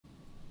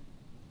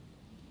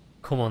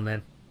Come on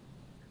then.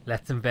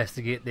 Let's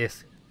investigate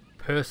this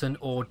person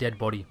or dead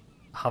body.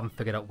 I haven't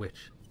figured out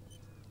which.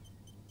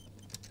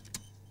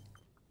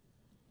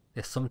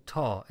 There's some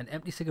tar, an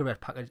empty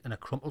cigarette package and a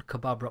crumpled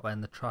kebab wrapper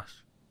in the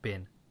trash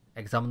bin.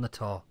 Examine the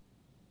tar.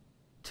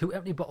 2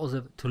 empty bottles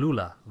of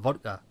Tallulah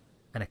vodka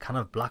and a can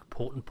of black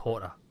potent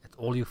porter. It's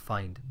all you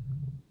find.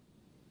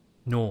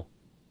 No,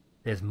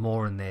 there's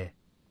more in there.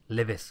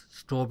 Livis,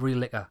 strawberry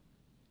liquor,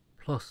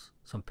 plus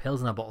some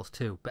pills in our bottles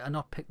too. Better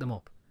not pick them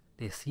up.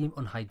 They seem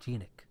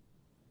unhygienic.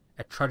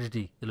 A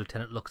tragedy, the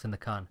lieutenant looks in the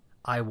can,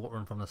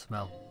 eye-watering from the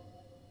smell.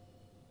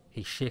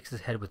 He shakes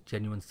his head with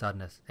genuine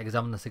sadness.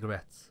 Examine the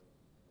cigarettes.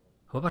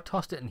 Whoever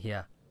tossed it in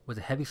here was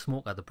a heavy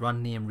smoker. The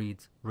brand name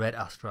reads Red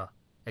Astra.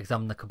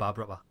 Examine the kebab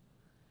wrapper.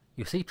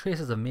 You see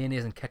traces of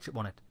mayonnaise and ketchup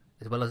on it,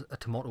 as well as a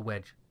tomato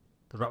wedge.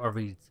 The wrapper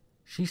reads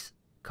Shish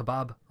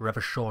Kebab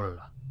Revachol.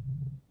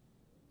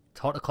 It's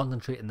hard to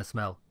concentrate in the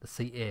smell. The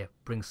sea air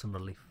brings some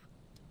relief.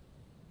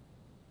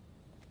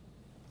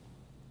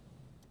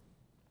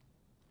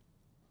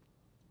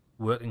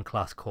 Working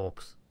class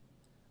corpse.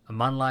 A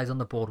man lies on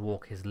the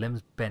boardwalk, his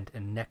limbs bent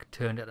and neck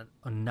turned at an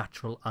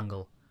unnatural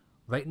angle.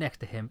 Right next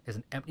to him is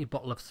an empty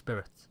bottle of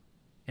spirits.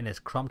 In his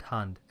cramped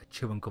hand, a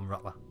chewing gum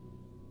wrapper.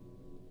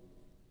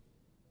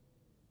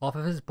 Half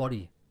of his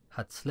body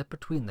had slipped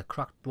between the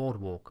cracked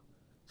boardwalk,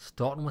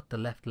 starting with the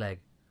left leg.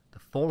 The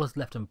fall is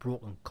left him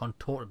broken,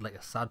 contorted like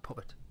a sad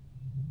puppet.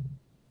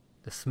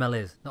 The smell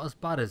is not as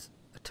bad as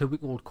a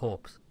 2-week-old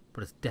corpse,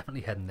 but it's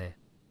definitely heading there.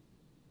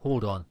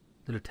 Hold on.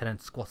 The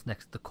lieutenant squats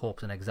next to the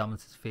corpse and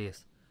examines his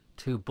face.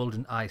 2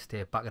 bulging eyes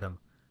stare back at him,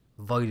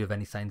 void of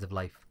any signs of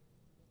life.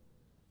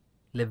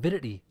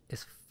 Lividity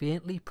is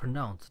faintly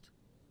pronounced.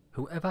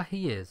 Whoever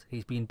he is,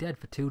 he's been dead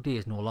for 2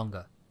 days no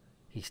longer.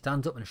 He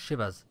stands up and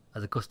shivers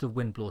as a gust of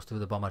wind blows through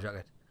the bomber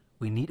jacket.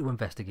 We need to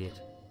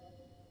investigate.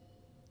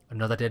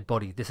 Another dead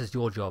body. This is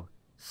your job.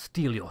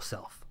 Steel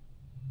yourself.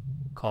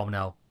 Calm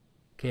now.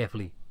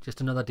 Carefully. Just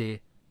another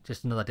day.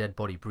 Just another dead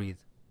body. Breathe.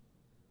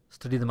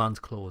 Study the man's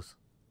clothes.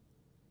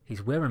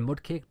 He's wearing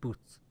mud-caked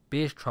boots,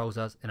 beige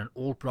trousers and an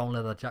old brown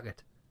leather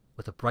jacket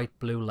with a bright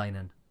blue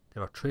lining.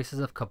 There are traces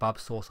of kebab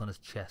sauce on his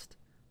chest.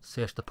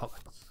 Search the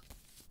pockets.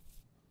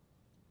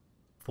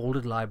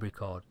 Folded library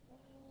card.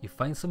 You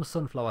find some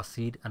sunflower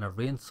seed and a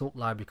rain-soaked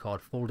library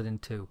card folded in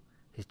 2.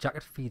 His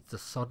jacket feeds the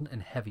sodden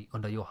and heavy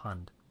under your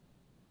hand.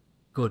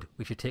 Good,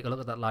 we should take a look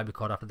at that library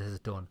card after this is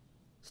done.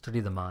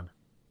 Study the man.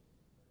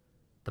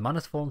 The man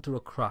has fallen through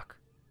a crack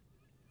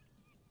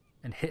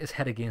and hit his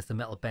head against the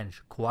metal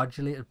bench.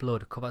 Coagulated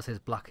blood covers his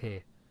black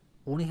hair.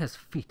 Only his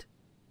feet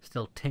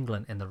still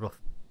tingling in the rough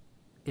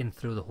in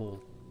through the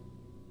hole.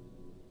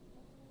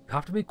 You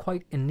have to be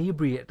quite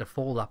inebriated to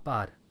fall that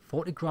bad.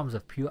 40 grams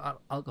of pure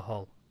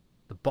alcohol,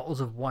 the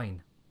bottles of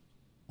wine,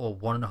 or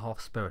 1.5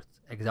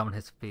 spirits. Examine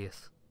his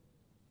face.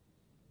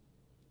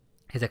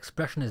 His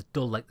expression is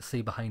dull like the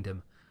sea behind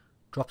him.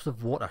 Drops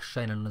of water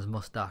shining on his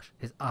moustache.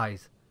 His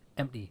eyes,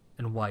 empty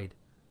and wide,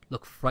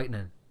 look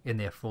frightening in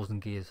their frozen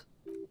gaze.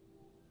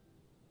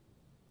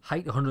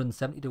 Height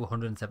 170 to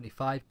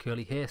 175,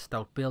 curly hair,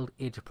 stout build,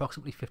 age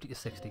approximately 50 to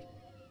 60.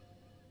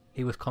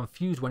 He was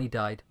confused when he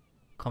died.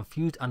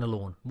 Confused and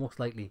alone, most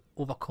likely,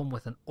 overcome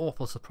with an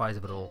awful surprise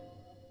of it all.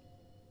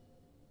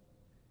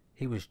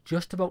 He was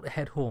just about to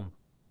head home.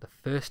 The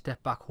first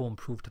step back home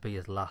proved to be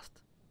his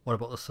last. What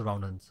about the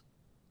surroundings?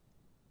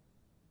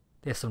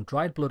 There's some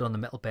dried blood on the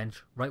metal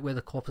bench, right where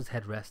the corpse's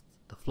head rests.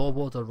 The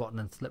floorboards are rotten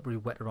and slippery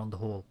wet around the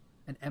hole.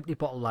 An empty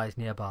bottle lies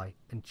nearby,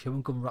 and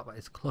chewing gum wrapper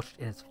is clutched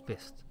in his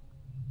fist.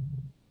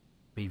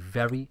 Be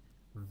very,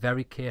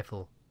 very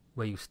careful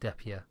where you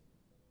step here.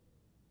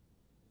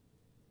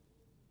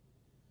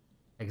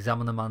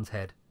 Examine the man's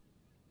head.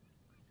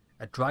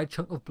 A dried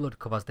chunk of blood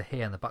covers the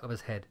hair on the back of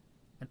his head.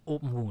 An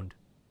open wound.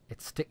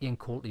 It's sticky and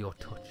cold to your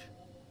touch.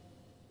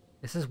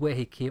 This is where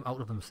he came out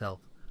of himself,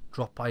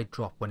 drop by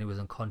drop when he was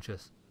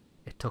unconscious.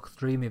 It took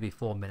 3, maybe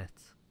 4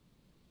 minutes.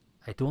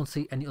 I don't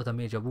see any other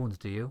major wounds,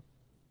 do you?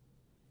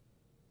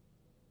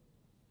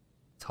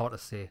 It's hard to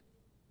say.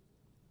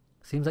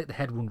 Seems like the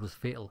head wound was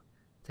fatal.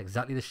 It's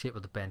exactly the shape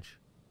of the bench.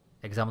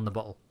 Examine the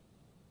bottle.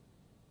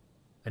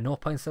 A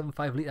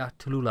 0.75 litre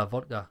Tallulah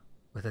vodka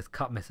with its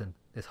cap missing.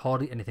 There's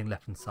hardly anything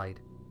left inside.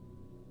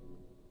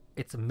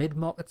 It's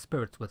mid-market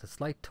spirits with a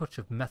slight touch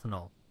of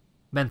menthol.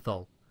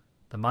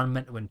 The man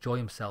meant to enjoy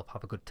himself,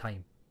 have a good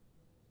time.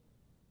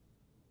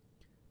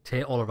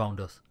 Tear all around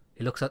us.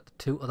 He looks at the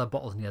 2 other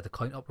bottles near the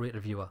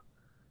coin-operated viewer,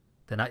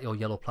 then at your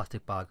yellow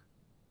plastic bag.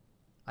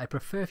 I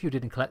prefer if you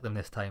didn't collect them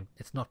this time.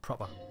 It's not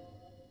proper.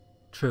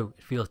 True,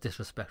 it feels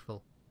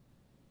disrespectful.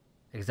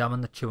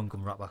 Examine the chewing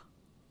gum wrapper.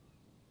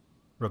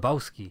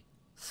 Rabowski,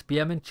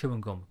 spearmint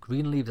chewing gum,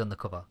 green leaves on the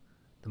cover.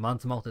 The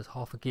man's mouth is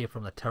half agape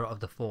from the terror of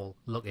the fall.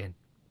 Look in.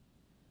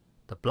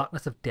 The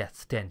blackness of death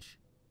stench.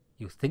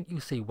 You think you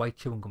see white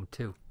chewing gum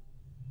too.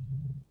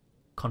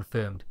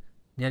 Confirmed.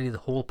 Nearly the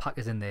whole pack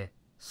is in there,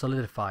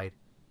 solidified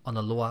on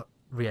the lower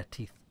rear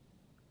teeth.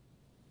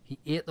 He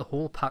ate the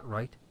whole pack,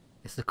 right?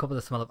 It's to cover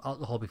the smell of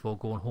alcohol before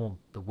going home.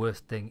 The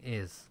worst thing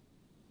is...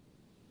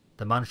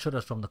 The man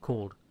shudders from the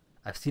cold.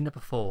 I've seen it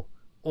before.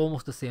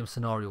 Almost the same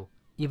scenario.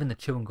 Even the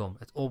chewing gum,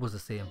 it's always the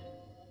same.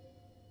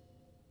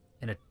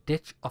 In a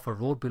ditch off a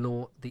road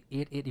below the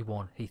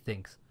 881, he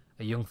thinks.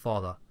 A young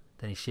father.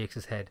 Then he shakes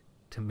his head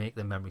to make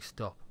the memory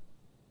stop.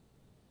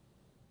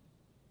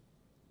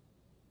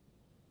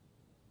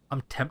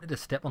 I'm tempted to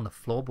step on the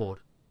floorboard.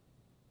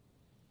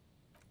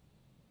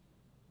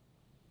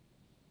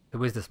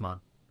 Who is this man?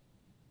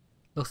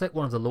 Looks like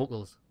one of the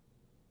locals.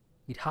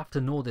 You'd have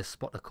to know this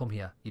spot to come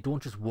here. You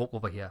don't just walk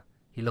over here.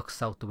 He looks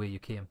south the way you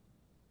came.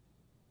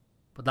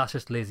 But that's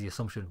just lazy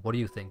assumption. What do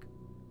you think?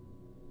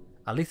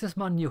 At least this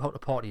man knew how to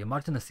party.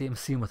 Imagine the same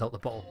scene without the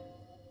bottle.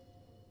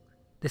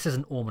 This is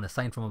an omen, a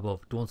sign from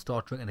above. Don't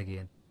start drinking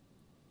again.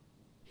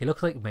 He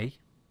looks like me.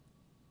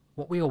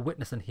 What we are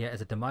witnessing here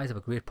is a demise of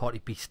a great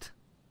party beast.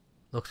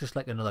 Looks just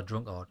like another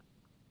drunkard.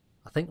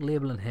 I think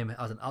labelling him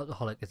as an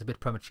alcoholic is a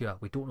bit premature.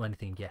 We don't know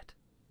anything yet.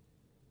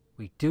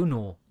 We do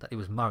know that he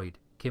was married.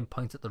 Kim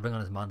points at the ring on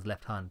his man's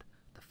left hand.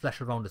 The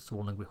flesh around his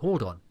swollen.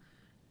 Hold on.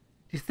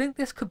 Do you think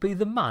this could be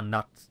the man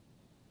that's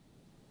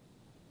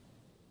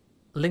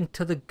linked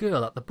to the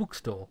girl at the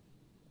bookstore?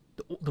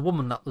 The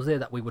woman that was there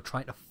that we were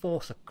trying to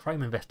force a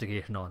crime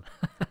investigation on.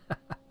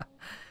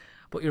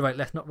 But you're right,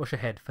 let's not rush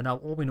ahead. For now,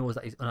 all we know is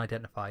that he's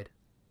unidentified.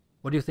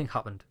 What do you think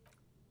happened?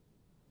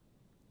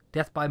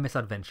 Death by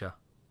misadventure.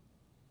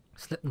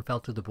 Slipped and fell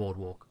through the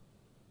boardwalk.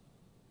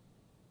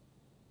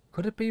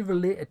 Could it be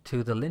related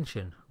to the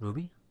lynching,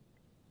 Ruby?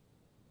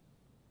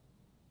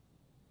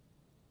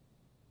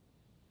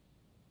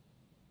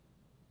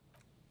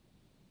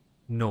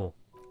 No.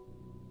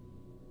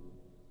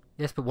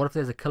 Yes, but what if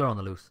there's a killer on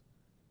the loose?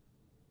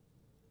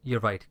 You're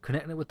right.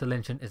 Connecting it with the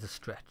lynching is a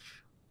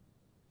stretch.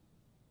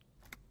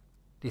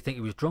 Do you think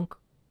he was drunk?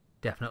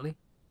 Definitely.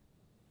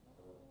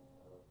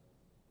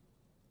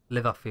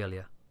 Liver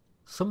failure.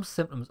 Some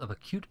symptoms of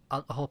acute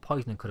alcohol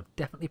poisoning could have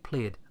definitely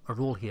played a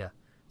role here.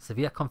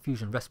 Severe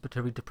confusion,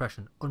 respiratory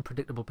depression,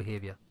 unpredictable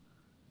behaviour.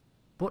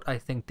 But I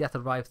think death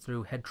arrived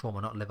through head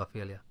trauma, not liver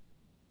failure.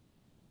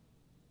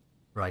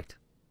 Right.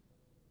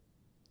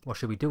 What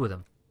should we do with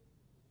him?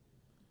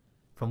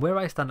 From where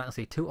I stand, I can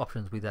see two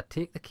options. We either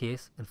take the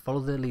case and follow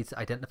the leads to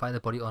identify the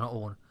body on our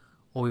own,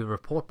 or we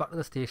report back to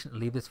the station and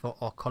leave this for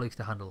our colleagues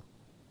to handle.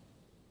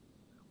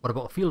 What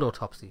about a field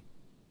autopsy?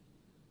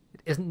 It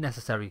isn't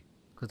necessary,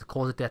 because the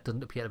cause of death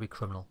doesn't appear to be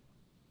criminal.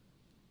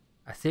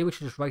 I say we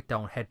should just write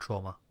down head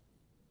trauma.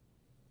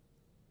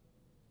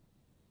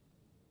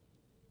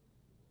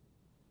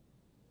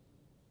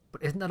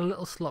 But isn't that a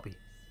little sloppy?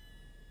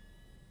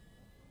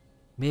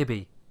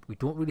 Maybe. We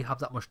don't really have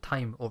that much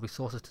time or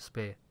resources to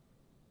spare.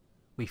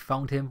 We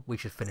found him, we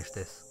should finish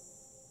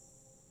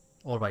this.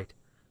 Alright,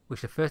 we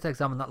should first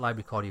examine that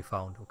library card you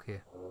found,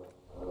 okay.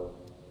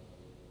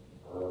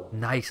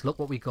 Nice, look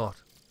what we got.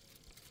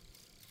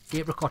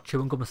 Apricot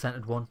chewing gum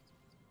scented one.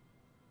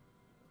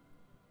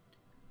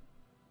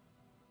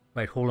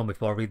 Right, hold on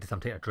before I read this, I'm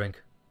taking a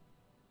drink.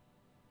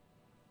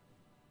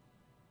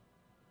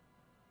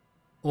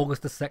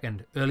 August the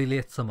 2nd, early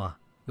late summer.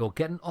 You're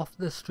getting off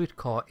the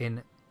streetcar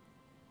in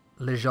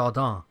Le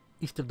Jardin,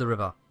 east of the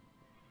river.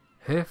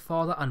 Her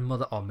father and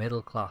mother are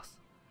middle class.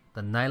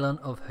 The nylon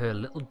of her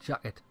little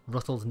jacket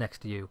rustles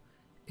next to you,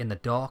 in the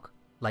dark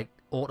like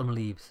autumn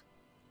leaves.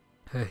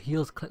 Her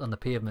heels click on the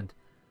pavement.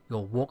 You're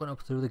walking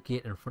up through the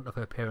gate in front of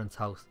her parents'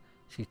 house.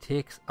 She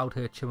takes out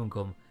her chewing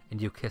gum and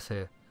you kiss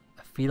her.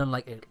 A feeling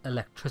like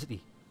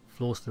electricity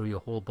flows through your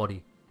whole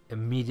body.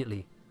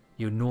 Immediately,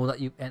 you know that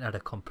you've entered a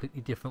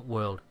completely different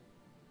world.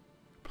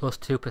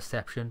 +2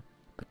 perception.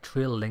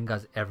 Betrayal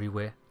lingers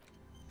everywhere.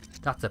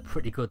 That's a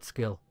pretty good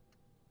skill.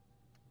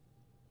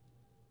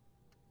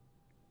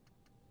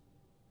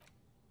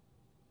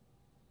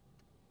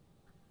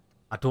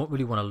 I don't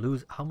really want to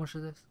lose. How much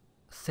is this?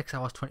 6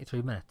 hours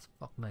 23 minutes.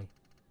 Fuck me.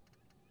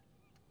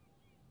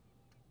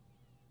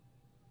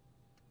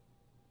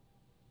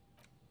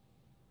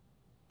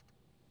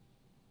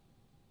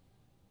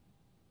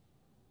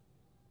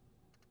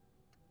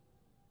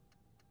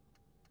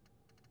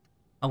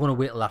 I'm going to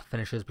wait till that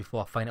finishes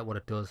before I find out what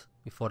it does.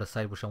 Before I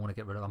decide which I want to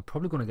get rid of. I'm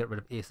probably going to get rid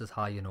of Aces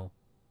High, you know.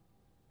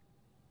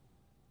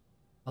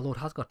 Although it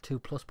has got 2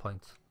 plus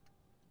points.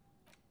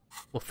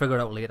 We'll figure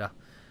it out later.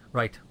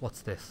 Right,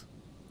 what's this?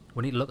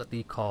 We need to look at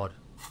the card.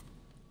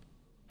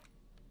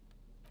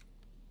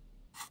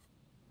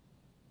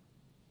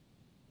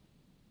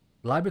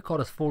 The library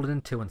card is folded in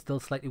two and still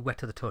slightly wet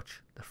to the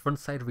touch. The front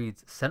side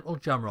reads, Central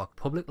Jamrock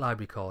Public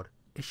Library Card,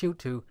 issued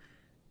to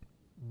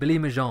Billy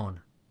Majon,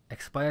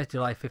 expires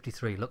July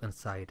 53, look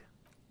inside.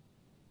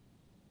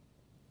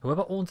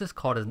 Whoever owns this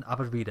card is an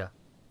avid reader.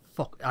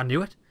 Fuck, I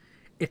knew it.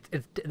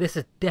 This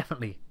is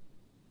definitely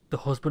the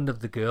husband of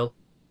the girl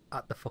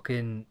at the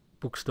fucking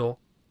bookstore.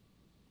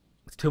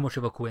 It's too much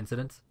of a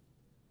coincidence.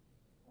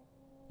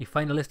 You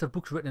find a list of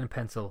books written in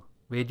pencil.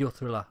 Radio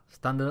thriller.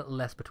 Stand a little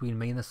less between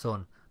me and the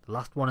sun. The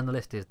last one on the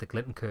list is The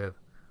Glinton Curve.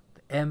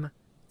 The M.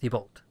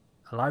 Thibault.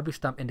 A library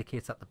stamp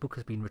indicates that the book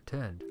has been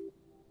returned.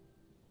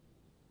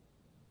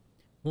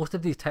 Most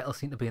of these titles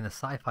seem to be in the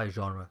sci-fi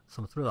genre.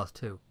 Some thrillers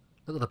too.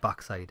 Look at the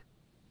backside.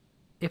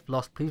 If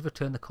lost, please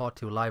return the card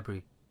to a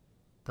library.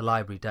 The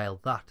library, dial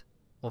that.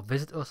 Or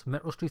visit us,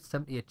 Metro Street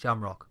 78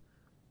 Jamrock.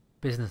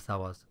 Business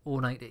hours,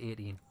 09 to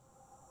 18.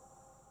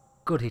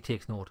 Good, he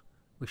takes note.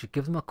 We should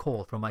give them a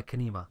call from my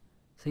Kanima.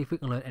 See if we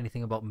can learn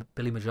anything about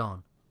Billy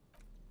Majan.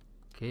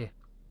 Okay.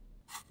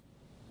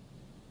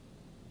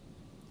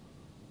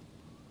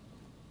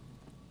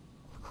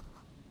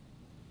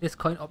 This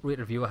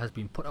coin-operated viewer has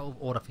been put out of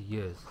order for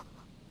years.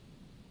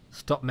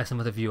 Stop messing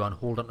with the viewer and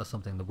hold on to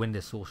something. The wind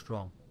is so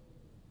strong.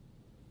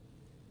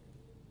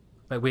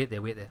 Right, wait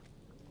there, wait there.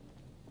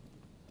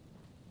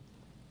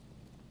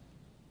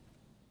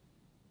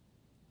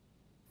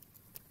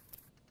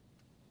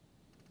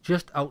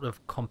 Just out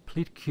of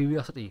complete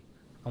curiosity,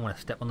 I want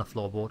to step on the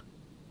floorboard.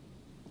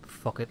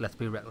 Fuck it, let's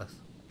be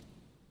reckless.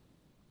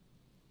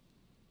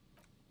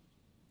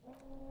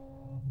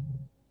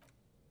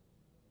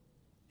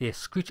 They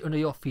screech under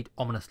your feet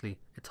ominously.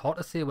 It's hard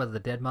to say whether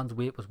the dead man's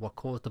weight was what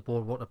caused the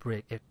boardwalk to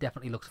break. It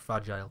definitely looks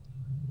fragile.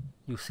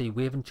 You see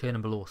waving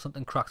churning below.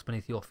 Something cracks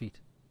beneath your feet.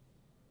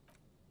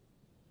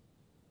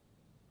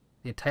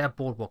 The entire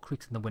boardwalk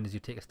creaks in the wind as you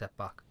take a step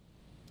back.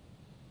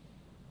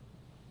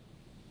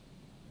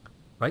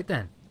 Right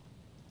then.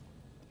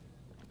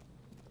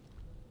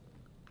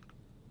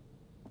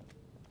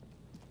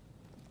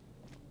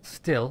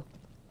 Still,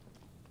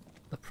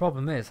 the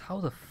problem is,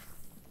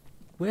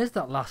 where's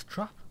that last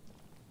trap?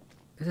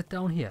 Is it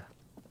down here?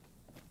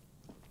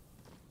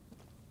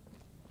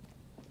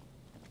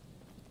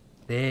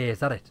 There, is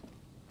that it?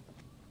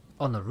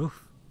 On the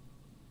roof.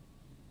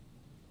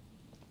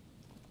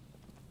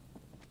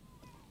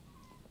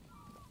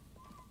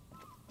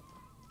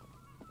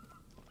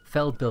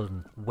 Fell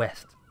building,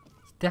 west.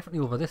 It's definitely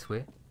over this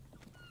way.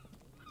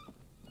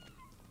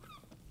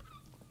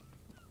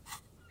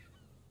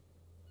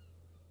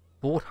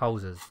 Boat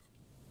houses.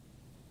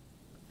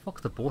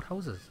 Fuck's the boat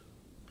houses?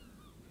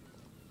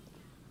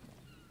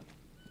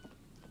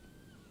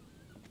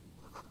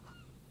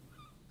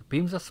 The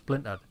beams are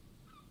splintered.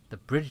 The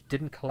bridge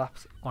didn't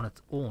collapse on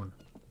its own.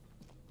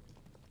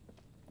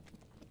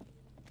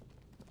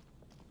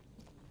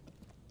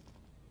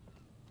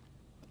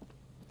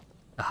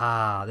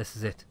 Aha, this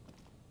is it.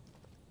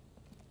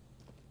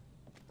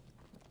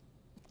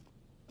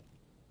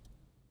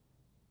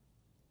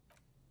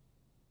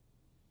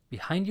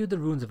 Behind you, the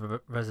ruins of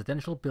a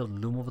residential building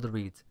loom over the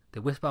reeds.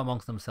 They whisper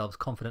amongst themselves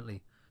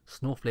confidently.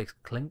 Snowflakes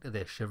cling to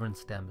their shivering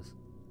stems.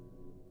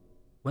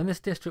 When this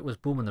district was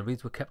booming, the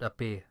reeds were kept at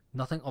bay.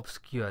 Nothing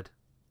obscured.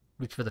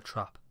 Reach for the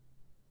trap.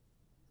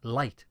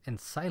 Light and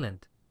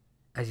silent.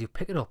 As you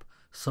pick it up,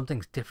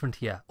 something's different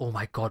here. Oh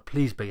my god,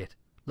 please be it.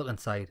 Look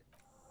inside.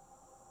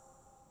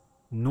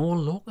 No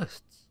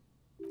locusts.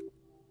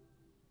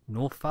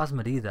 No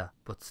Phasmid either,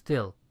 but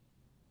still.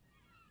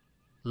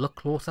 Look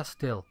closer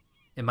still.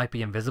 It might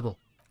be invisible.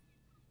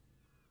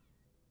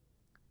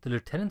 The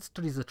lieutenant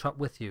studies the trap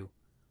with you.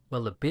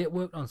 Well, the bait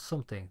worked on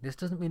something. This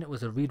doesn't mean it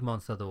was a reed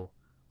monster though.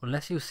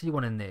 Unless you see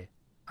one in there.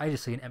 I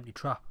just see an empty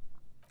trap.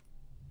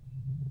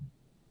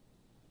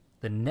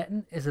 The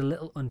netting is a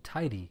little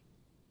untidy.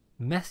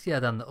 Messier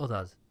than the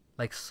others.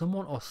 Like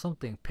someone or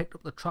something picked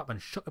up the trap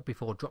and shook it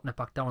before dropping it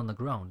back down on the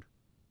ground.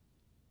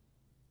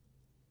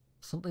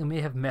 Something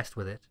may have messed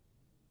with it.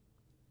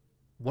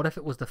 What if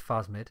it was the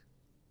Phasmid?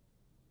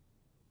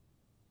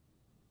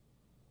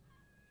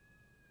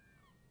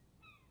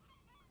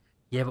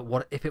 Yeah, but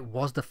what if it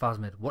was the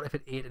Phasmid? What if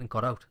it ate it and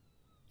got out?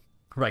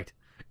 Right.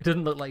 It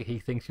doesn't look like he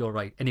thinks you're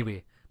right.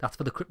 Anyway, that's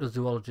for the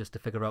cryptozoologist to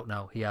figure out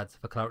now, he adds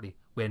for clarity.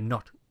 We're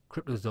not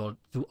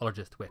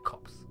cryptozoologists, we're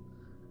cops.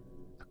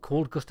 A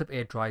cold gust of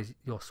air dries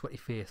your sweaty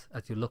face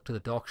as you look to the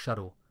dark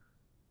shadow.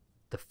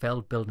 The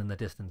felled building in the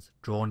distance,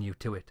 drawing you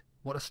to it.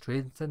 What a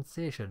strange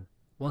sensation.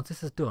 Once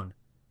this is done,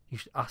 you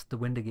should ask the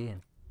wind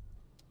again.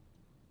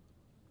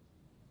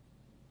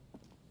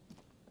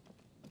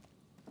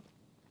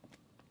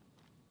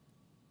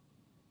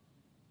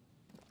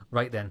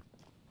 Right then.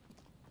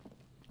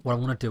 What I'm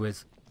going to do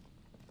is,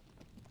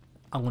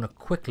 I'm going to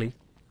quickly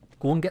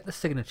go and get the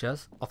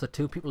signatures of the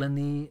two people in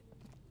the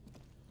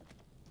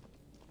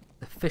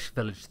fish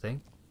village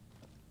thing.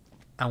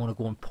 I'm going to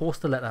go and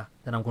post the letter.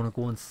 Then I'm going to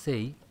go and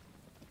see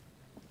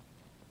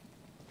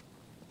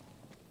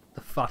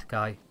the fat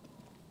guy.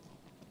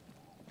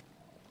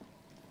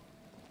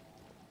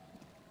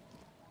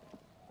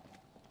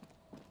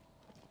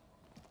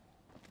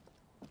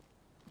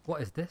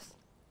 What is this?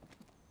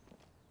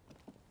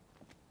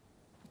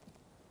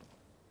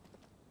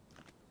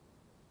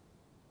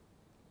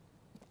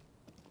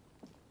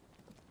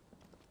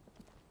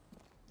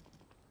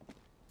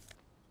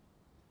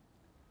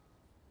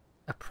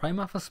 A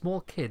primer for small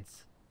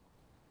kids.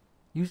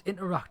 Use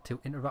interact to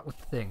interact with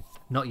the thing.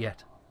 Not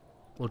yet.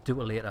 We'll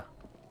do it later.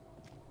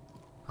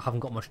 I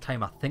haven't got much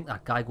time. I think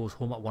that guy goes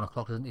home at 1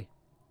 o'clock, doesn't he?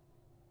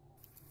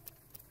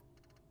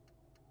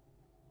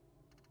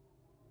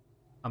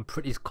 I'm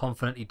pretty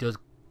confident he does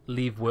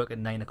leave work at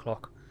 9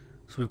 o'clock.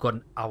 So we've got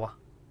an hour.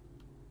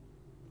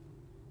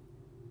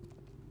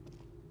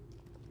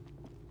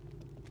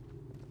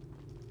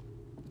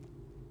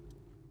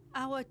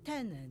 Our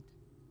tenant,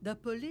 the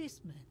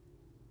policeman.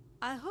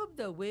 I hope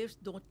the waves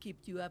don't keep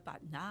you up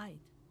at night.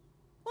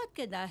 What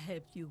can I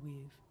help you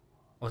with?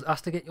 I was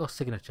asked to get your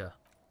signature.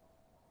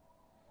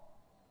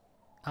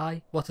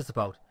 Aye, what's this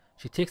about?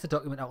 She takes the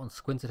document out and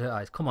squints at her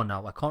eyes. Come on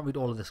now, I can't read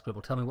all of this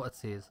scribble. Tell me what it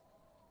says.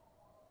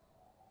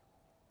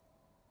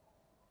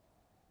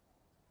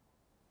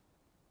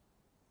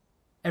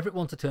 Evrart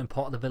wants to turn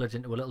part of the village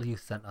into a little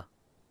youth centre.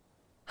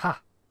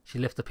 Ha! She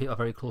lifts the paper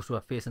very close to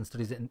her face and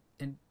studies it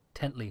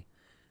intently.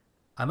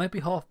 I might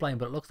be half blind,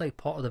 but it looks like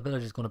part of the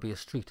village is going to be a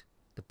street.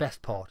 The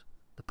best part.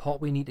 The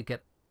part we need to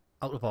get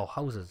out of our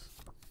houses.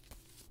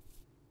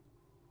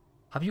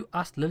 Have you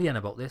asked Lillian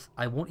about this?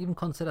 I won't even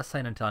consider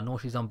signing until I know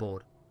she's on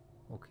board.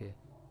 Okay.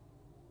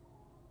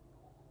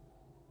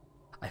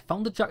 I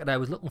found the jacket I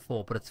was looking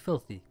for, but it's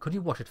filthy. Could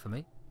you wash it for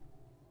me?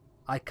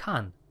 I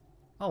can.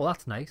 Oh,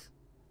 that's nice.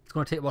 It's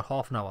going to take about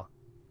half an hour.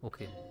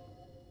 Okay.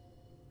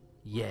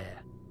 Yeah.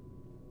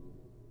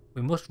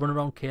 We must run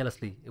around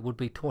carelessly. It would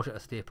be torture to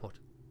stay put.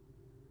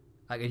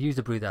 I could use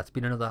a breather. It's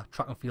been another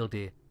track and field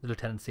day, the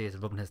lieutenant says,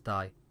 rubbing his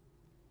thigh.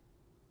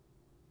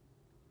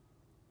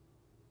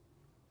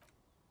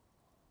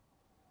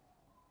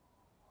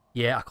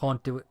 Yeah, I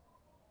can't do it.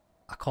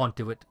 I can't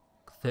do it.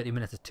 30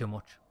 minutes is too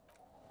much.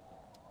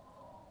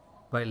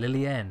 Right,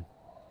 Lillian.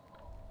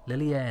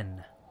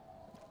 Lillian.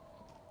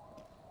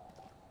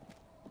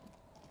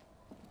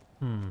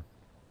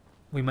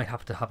 We might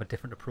have to have a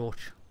different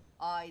approach.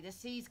 Aye, the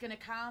sea's gonna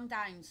calm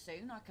down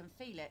soon. I can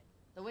feel it.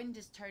 The wind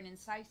is turning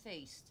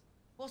southeast.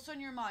 What's on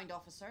your mind,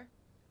 officer?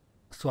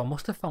 So I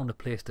must have found a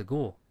place to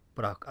go,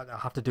 but I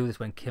have to do this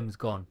when Kim's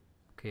gone.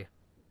 Okay.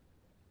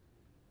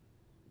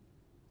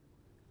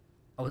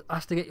 I was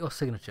asked to get your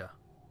signature.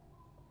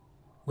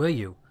 Were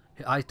you?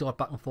 Her eyes dart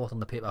back and forth on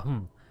the paper.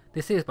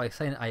 This says by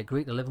signing I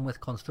agree to living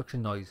with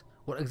construction noise.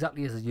 What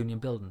exactly is the union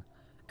building?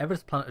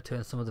 Everett's planning to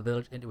turn some of the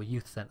village into a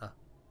youth centre.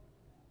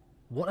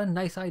 What a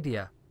nice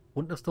idea.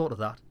 Wouldn't have thought of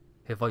that.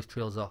 Her voice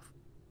trails off.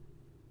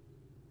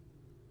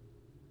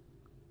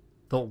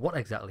 Thought what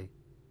exactly?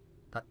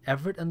 That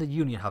Evrart and the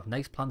union have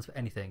nice plans for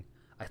anything.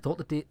 I thought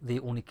that they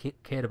only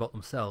cared about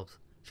themselves.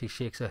 She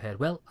shakes her head.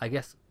 Well, I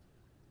guess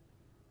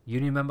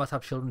union members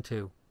have children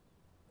too.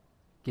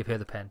 Give her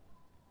the pen.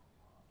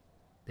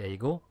 There you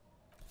go.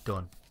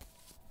 Done.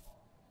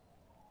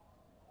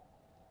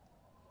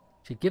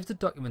 She gives the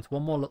documents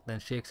one more look, then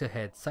shakes her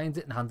head, signs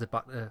it and hands it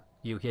back to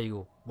you. Here you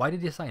go. Why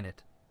did you sign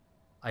it?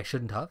 I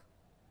shouldn't have.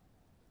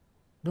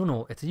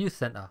 No, it's a youth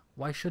centre.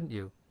 Why shouldn't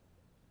you?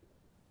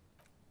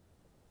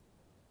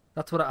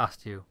 That's what I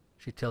asked you.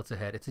 She tilts her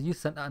head. It's a youth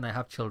centre and I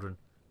have children.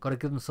 Gotta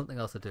give them something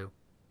else to do.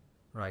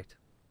 Right.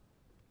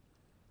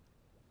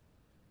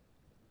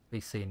 Be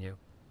seeing you.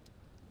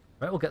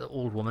 Right, we'll get the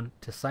old woman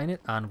to sign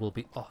it and we'll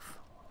be off.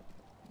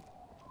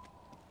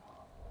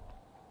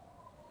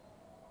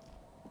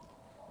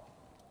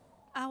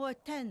 Our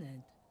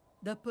tenant,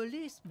 the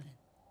policeman.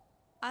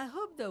 I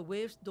hope the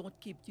waves don't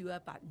keep you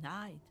up at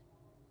night.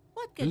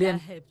 What can I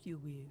help you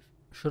with?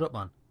 Shut up,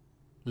 man.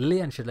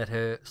 Lillian should let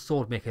her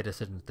sword make her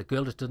decisions. The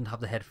girl just doesn't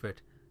have the head for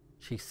it.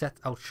 She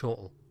sets out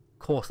shortle,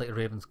 course like a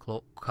raven's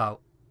cow.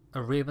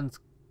 A raven's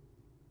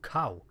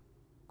cow?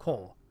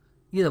 Caw.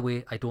 Either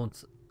way, I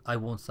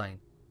won't sign.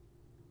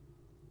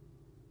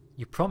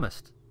 You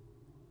promised.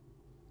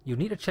 You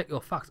need to check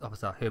your facts,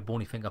 officer, her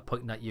bony finger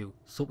pointing at you,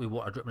 soapy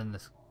water dripping in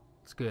the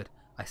skirt.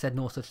 I said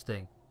no such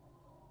thing.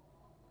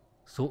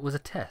 So it was a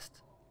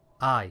test?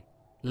 Aye.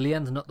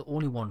 Lillian's not the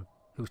only one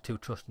who's too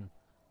trusting.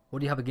 What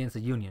do you have against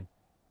the union?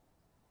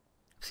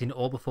 I've seen it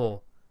all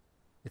before.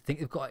 They think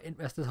they've got an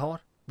interest at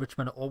heart? Rich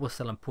men are always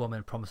selling poor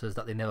men promises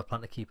that they never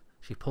plan to keep.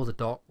 She pulls a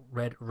dark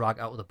red rag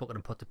out of the bucket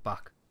and puts it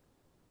back.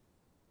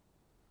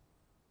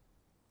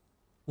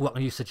 Oh, I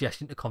can use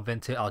suggestion to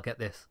convince her I'll get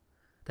this.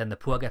 Then the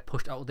poor get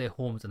pushed out of their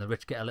homes and the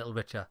rich get a little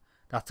richer.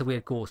 That's the way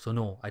it goes, so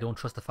no, I don't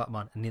trust the fat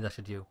man, and neither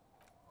should you.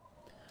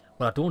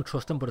 Well, I don't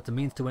trust him, but it's a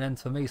means to an end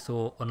for me,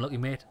 so unlucky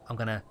mate, I'm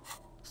gonna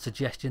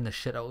suggestion the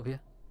shit out of you.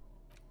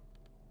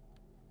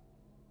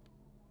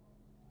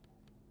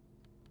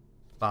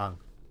 Bang.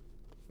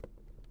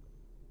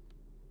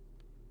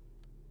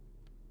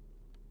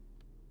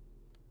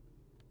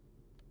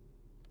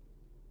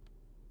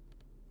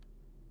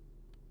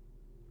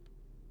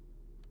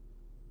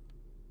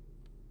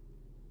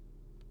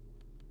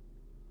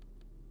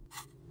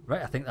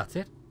 Right, I think that's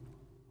it.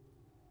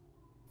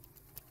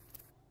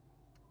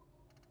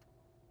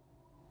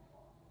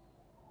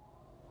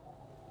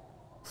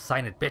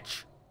 Sign it,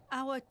 bitch.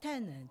 Our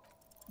tenant,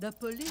 the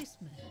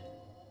policeman.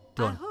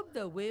 Done. I hope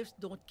the waves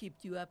don't keep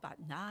you up at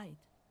night.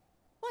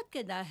 What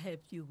can I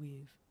help you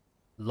with?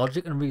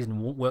 Logic and reason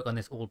won't work on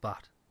this old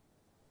bat.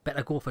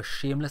 Better go for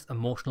shameless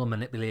emotional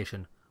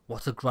manipulation.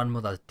 What's a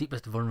grandmother's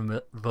deepest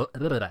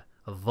vulnerability?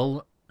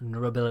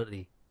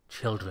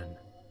 Children.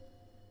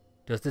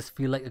 Does this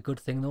feel like a good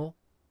thing though?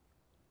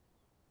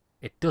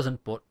 It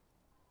doesn't, but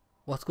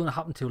what's going to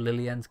happen to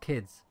Lillian's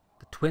kids?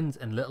 The twins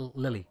and little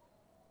Lily.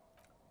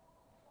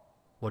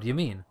 What do you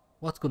mean?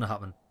 What's going to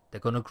happen? They're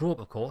going to grow up,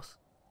 of course.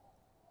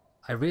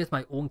 I raised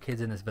my own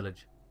kids in this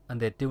village, and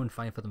they're doing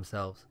fine for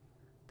themselves.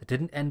 They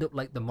didn't end up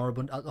like the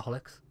moribund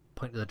alcoholics.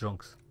 Point to the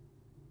drunks.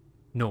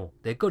 No,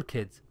 they're good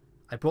kids.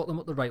 I brought them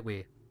up the right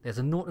way. There's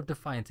a note of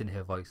defiance in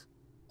her voice.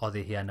 Are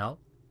they here now?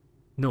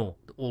 No,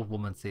 the old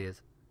woman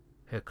says,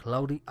 her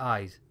cloudy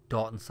eyes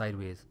darting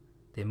sideways.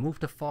 They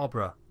moved to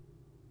Farborg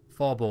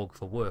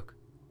for work.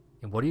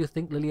 And what do you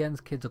think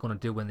Lillian's kids are going to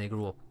do when they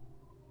grow up?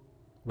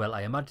 Well,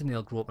 I imagine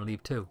they'll grow up and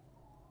leave too.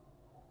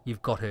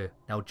 You've got her.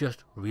 Now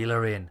just reel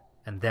her in.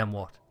 And then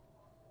what?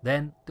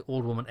 Then the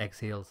old woman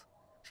exhales.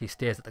 She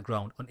stares at the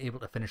ground, unable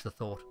to finish the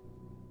thought.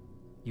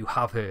 You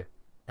have her.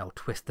 Now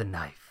twist the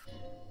knife.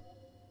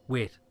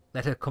 Wait,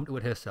 let her come to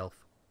it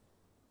herself.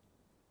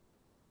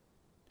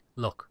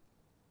 Look.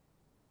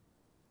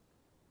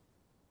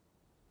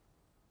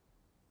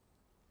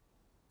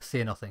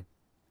 Say nothing.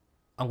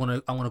 I'm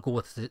gonna go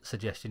with a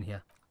suggestion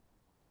here.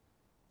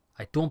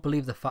 I don't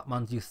believe the Fat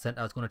Man's Youth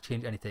Centre is going to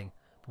change anything.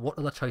 But what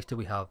other choice do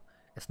we have?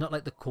 It's not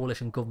like the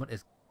coalition government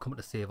is coming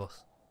to save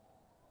us.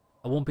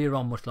 I won't be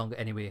around much longer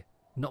anyway.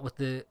 Not with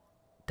the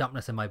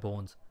dampness in my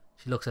bones.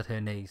 She looks at her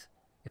knees.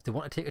 If they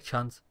want to take a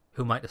chance,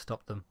 who am I to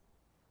stop them?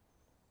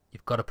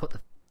 You've got to put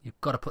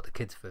the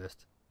kids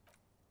first.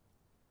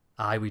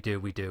 Aye, we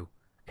do.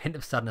 A hint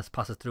of sadness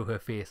passes through her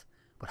face.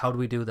 But how do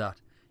we do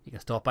that? You can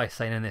start by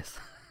signing this.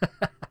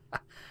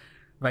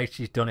 Right,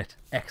 she's done it.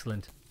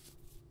 Excellent.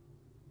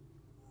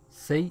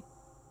 See?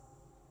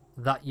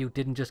 That you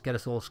didn't just get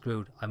us all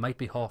screwed. I might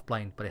be half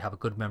blind, but I have a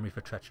good memory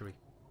for treachery.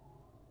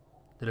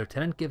 The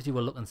lieutenant gives you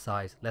a look and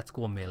sighs. Let's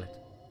go and mail it.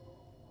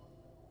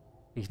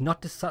 He's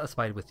not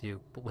dissatisfied with you,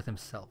 but with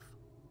himself.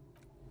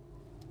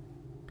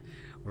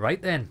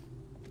 Right then.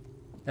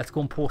 Let's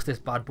go and post this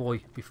bad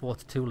boy before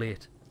it's too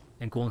late.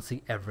 And go and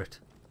see Evrart.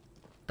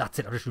 That's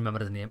it, I just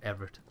remembered his name,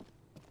 Evrart.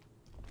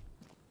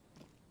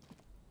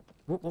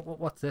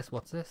 What's this?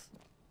 What's this?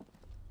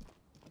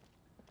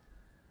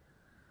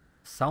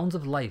 Sounds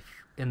of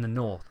life in the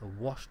north.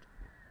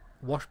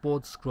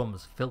 Washboard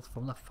scrums, filth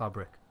from the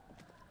fabric.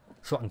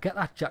 So I can get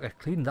that jacket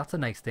clean. That's a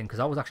nice thing, because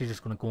I was actually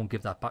just going to go and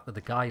give that back to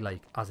the guy,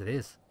 like, as it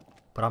is.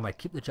 But I might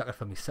keep the jacket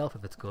for myself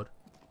if it's good.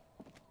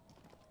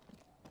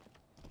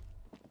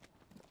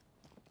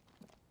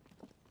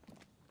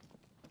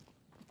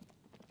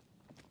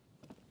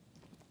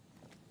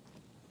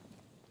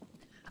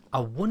 I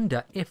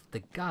wonder if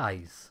the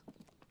guys,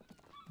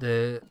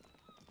 the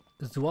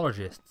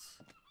zoologists,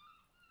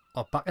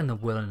 are back in the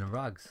whirling and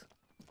rags.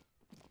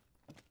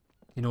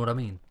 You know what I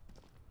mean?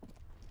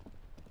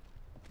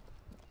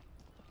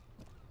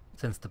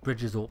 Since the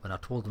bridge is open, I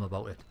told them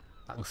about it.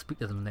 I can speak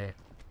to them there.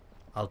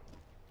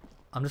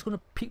 I'm just going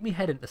to peek my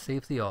head in to see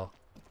if they are.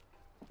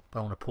 But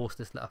I want to post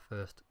this letter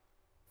first.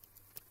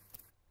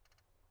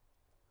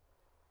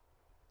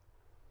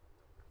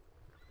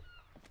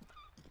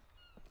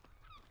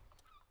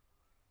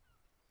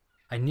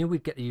 I knew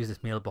we'd get to use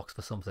this mailbox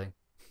for something.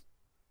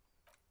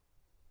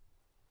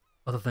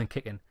 Other than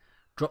kicking.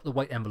 Drop the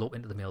white envelope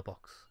into the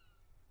mailbox.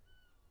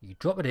 You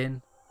drop it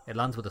in. It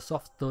lands with a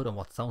soft thud on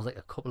what sounds like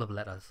a couple of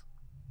letters.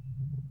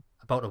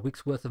 About a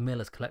week's worth of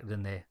mail is collected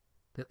in there.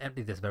 They'll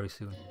empty this very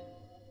soon.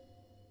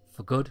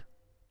 For good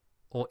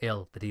or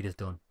ill, the deed is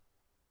done.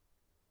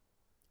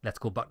 Let's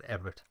go back to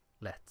Evrart.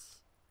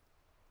 Let's.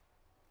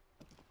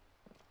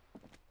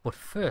 But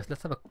first,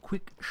 let's have a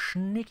quick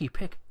sneaky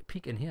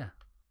peek in here.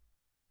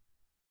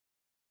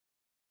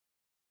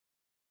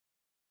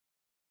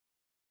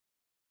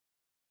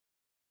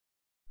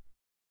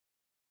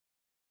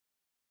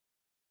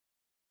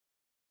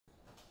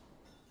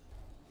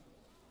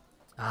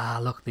 Ah,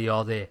 look, they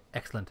are there.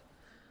 Excellent.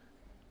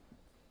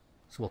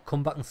 So we'll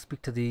come back and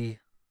speak to the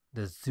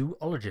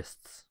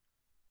zoologists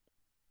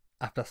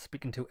after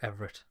speaking to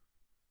Evrart.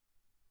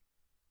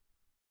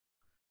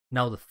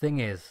 Now the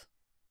thing is,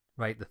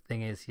 right, the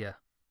thing is here.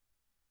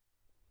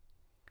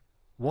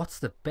 What's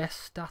the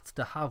best stats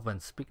to have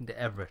when speaking to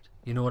Evrart?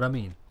 You know what I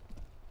mean?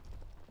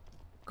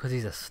 Because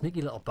he's a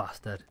sneaky little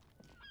bastard.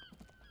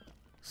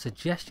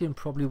 Suggestion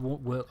probably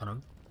won't work on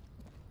him.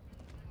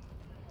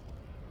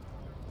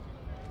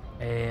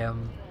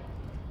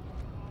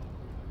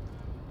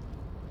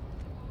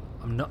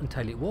 I'm not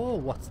entirely... Whoa,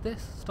 what's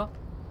this? Stop.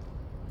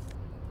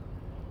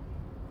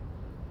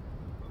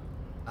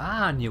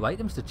 Ah, new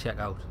items to check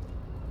out.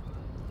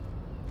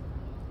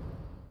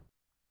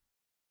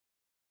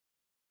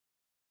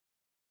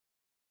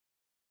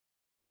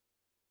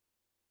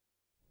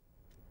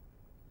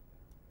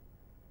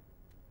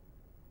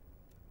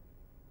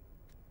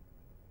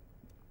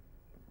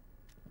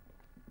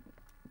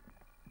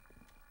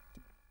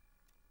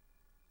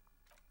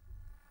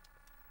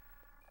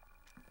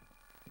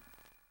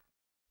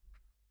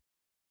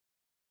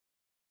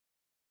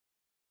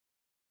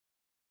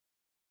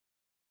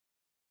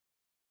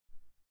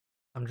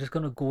 I'm just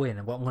going to go in,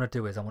 and what I'm going to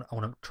do is I want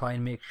to try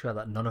and make sure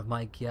that none of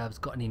my gear has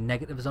got any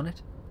negatives on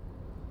it.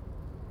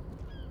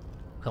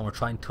 I want to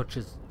try and touch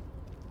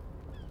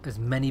as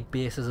many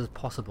bases as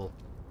possible.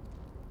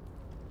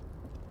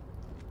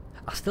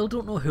 I still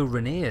don't know who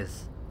Renee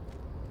is.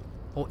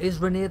 Or is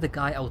Renee the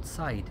guy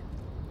outside?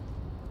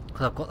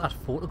 Because I've got that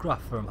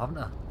photograph for him, haven't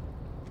I?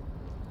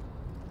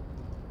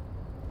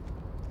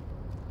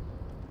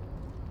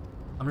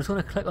 I'm just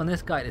going to click on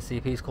this guy to see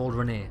if he's called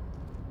Renee.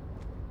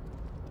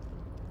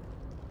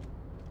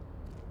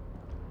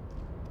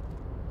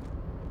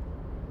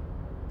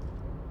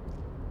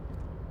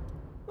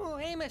 Oh,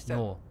 hey, mister.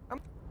 No.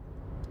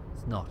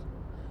 It's not.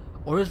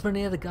 Or is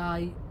Renee the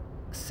guy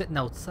sitting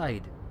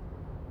outside?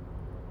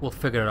 We'll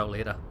figure it out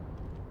later.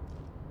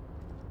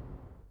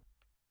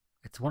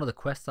 It's one of the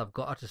quests I've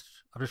got. I've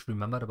just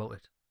remembered about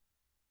it.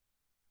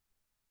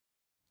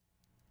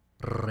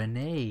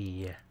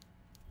 Renee.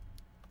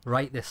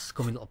 Right, this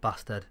scummy little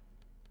bastard.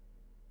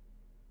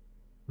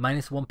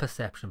 -1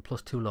 perception,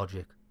 +2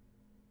 logic.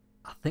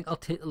 I think I'll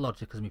take the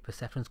logic because my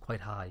perception's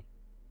quite high.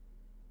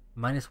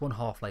 -1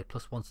 half-life,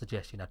 +1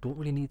 suggestion. I don't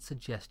really need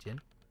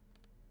suggestion.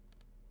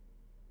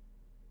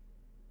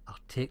 I'll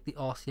take the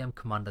RCM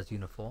commander's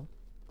uniform.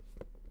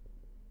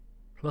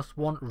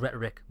 +1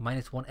 rhetoric,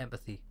 -1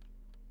 empathy.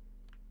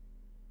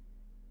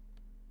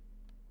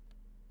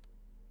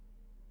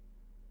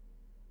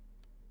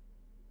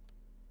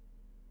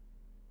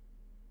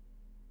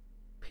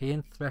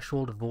 Pain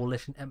threshold,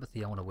 volition,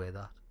 empathy. I want to wear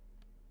that.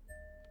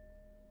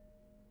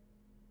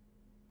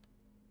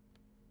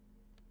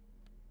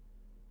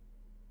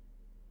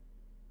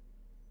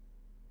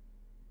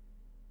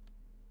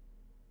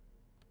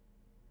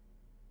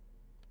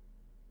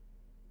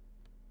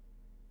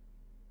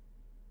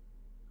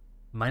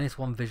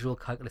 -1 visual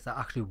calculus. I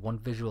actually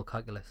want visual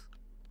calculus.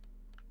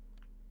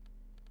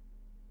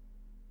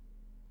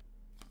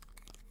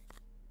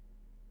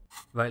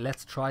 Right,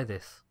 let's try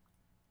this.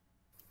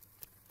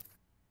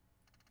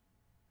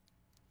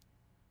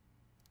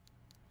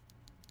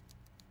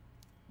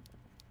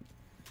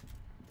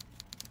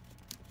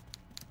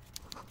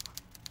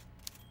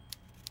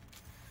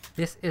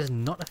 This is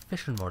not a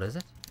fishing rod, is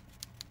it?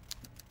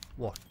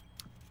 What?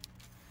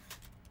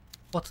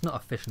 What's not a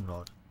fishing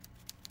rod?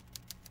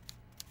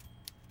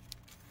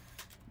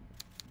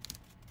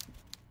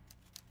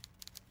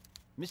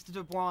 Mr.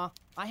 Dubois,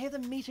 I hear the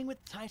meeting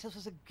with Titus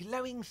was a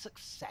glowing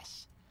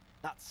success.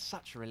 That's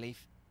such a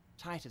relief.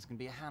 Titus can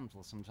be a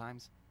handful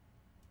sometimes.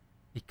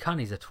 He can,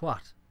 he's a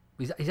twat.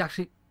 He's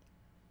actually...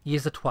 He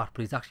is a twat,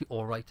 but he's actually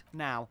alright.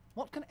 Now,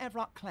 what can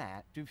Evrart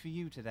Clare do for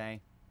you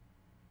today?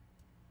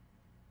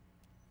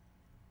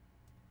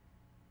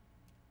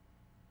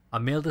 I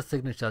mailed the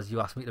signatures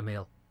you asked me to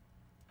mail.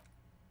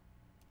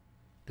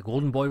 The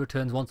golden boy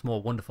returns once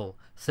more. Wonderful.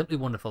 Simply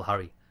wonderful,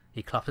 Harry.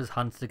 He claps his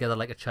hands together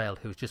like a child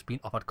who's just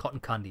been offered cotton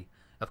candy.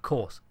 Of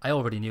course, I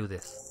already knew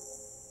this.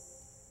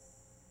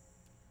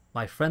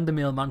 My friend the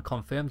mailman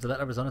confirms the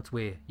letter is on its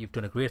way. You've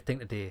done a great thing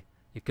today.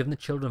 You've given the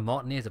children of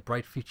Martinez a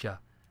bright future.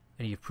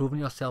 And you've proven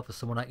yourself as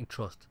someone I can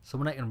trust.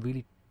 Someone I can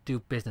really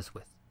do business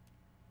with.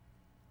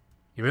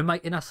 You're in my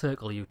inner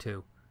circle, you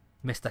two.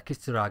 Mr.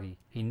 Kisturagi.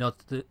 He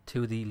nods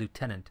to the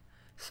lieutenant,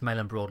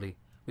 smiling broadly.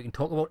 We can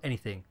talk about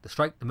anything. The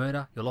strike, the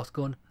murder, your lost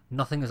gun.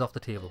 Nothing is off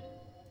the table.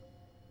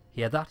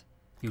 Hear that?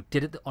 You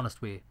did it the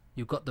honest way.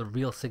 You got the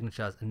real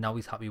signatures and now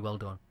he's happy. Well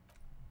done.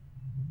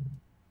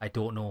 I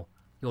don't know.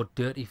 Your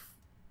dirty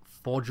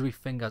forgery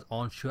fingers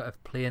aren't sure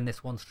if playing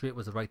this one straight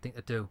was the right thing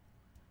to do.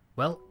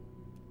 Well,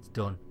 it's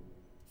done.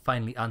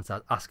 Finally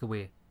answered. Ask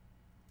away.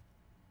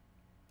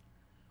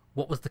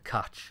 What was the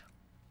catch?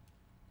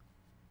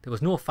 There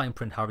was no fine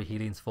print, Harry. He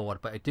leans forward,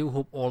 but I do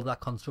hope all of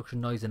that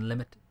construction noise and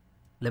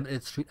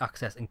limited street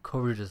access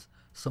encourages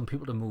some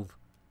people to move.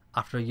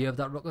 After a year of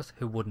that ruckus,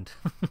 who wouldn't?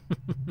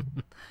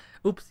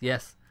 Oops,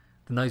 yes.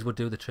 The noise would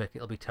do the trick.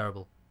 It'll be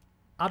terrible.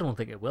 I don't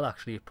think it will,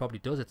 actually. It probably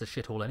does. It's a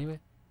shithole anyway.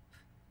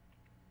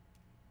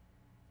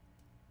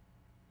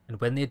 And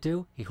when they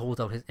do, he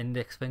holds out his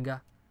index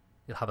finger.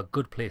 You'll have a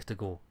good place to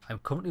go. I'm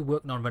currently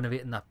working on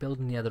renovating that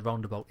building near the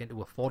roundabout into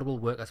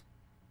affordable workers'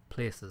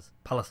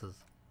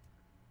 palaces.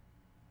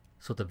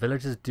 So the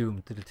village is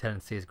doomed, the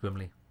lieutenant says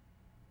grimly.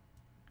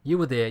 You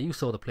were there, you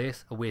saw the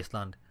place, a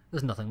wasteland.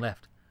 There's nothing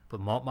left. But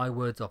mark my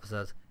words,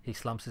 officers. He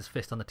slams his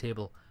fist on the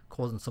table,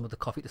 causing some of the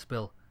coffee to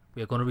spill.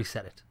 We are going to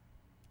reset it.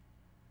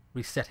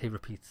 Reset, he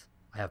repeats.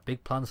 I have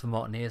big plans for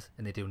Martinez,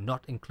 and they do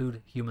not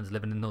include humans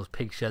living in those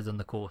pig sheds on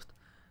the coast.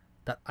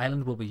 That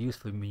island will be used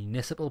for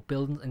municipal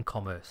buildings and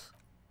commerce.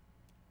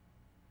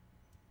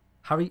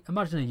 Harry,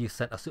 imagine a youth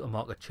centre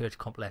supermarket church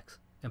complex,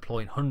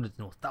 employing hundreds,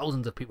 no,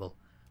 thousands of people.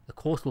 The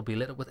coast will be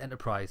lit up with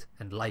enterprise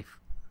and life.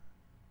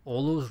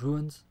 All those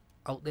ruins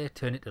out there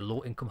turn into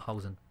low-income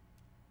housing.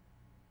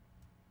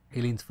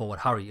 He leans forward.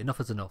 Harry, enough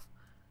is enough.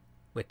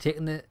 We're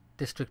taking the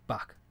district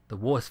back. The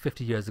war is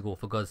 50 years ago,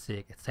 for God's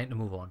sake. It's time to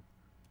move on.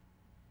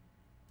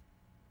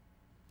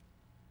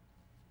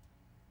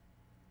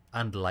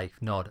 And life.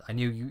 Nod. I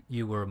knew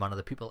you were a man of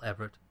the people,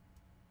 Evrart.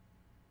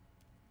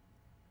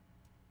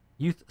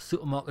 Youth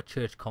supermarket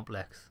church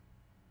complex.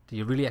 Do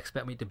you really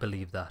expect me to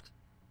believe that?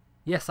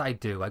 Yes, I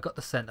do. I got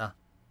the centre.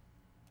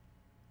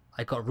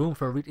 I got room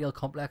for a retail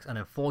complex, and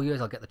in 4 years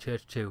I'll get the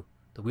church too.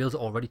 The wheels are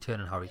already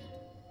turning, Harry.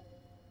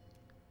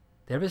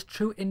 There is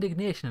true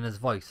indignation in his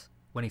voice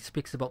when he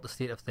speaks about the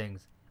state of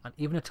things, and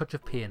even a touch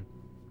of pain.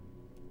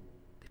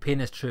 The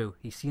pain is true.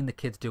 He's seen the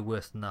kids do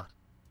worse than that.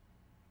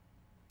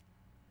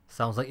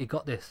 Sounds like you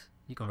got this.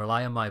 You can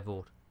rely on my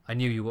vote. I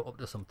knew you were up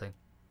to something.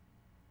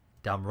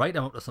 Damn right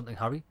I'm up to something,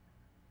 Harry.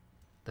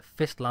 The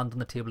fist lands on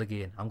the table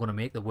again. I'm going to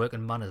make the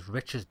working man as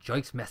rich as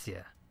Joyce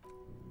Messier.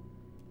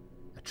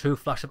 A true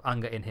flash of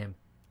anger in him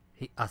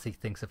as he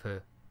thinks of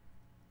her.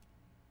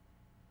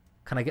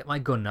 Can I get my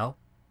gun now?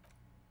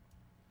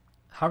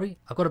 Harry,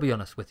 I've got to be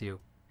honest with you.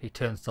 He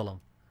turns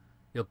solemn.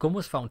 Your gun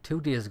was found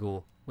 2 days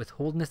ago.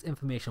 Withholding this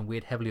information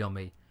weighed heavily on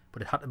me,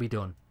 but it had to be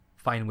done.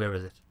 Fine, where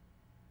is it?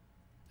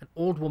 An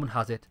old woman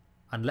has it,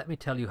 and let me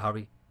tell you,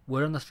 Harry,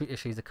 word on the street is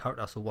she's a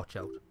character, so watch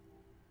out.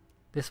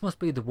 This must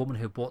be the woman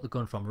who bought the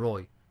gun from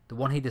Roy, the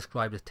one he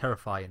described as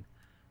terrifying.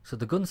 So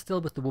the gun's still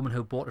with the woman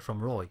who bought it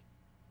from Roy.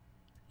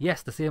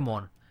 Yes, the same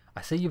one.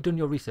 I see you've done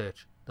your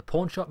research. The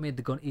pawn shop made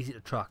the gun easy to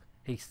track.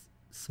 He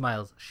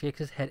smiles, shakes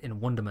his head in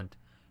wonderment.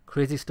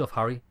 Crazy stuff,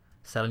 Harry.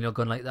 Selling your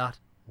gun like that?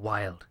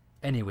 Wild.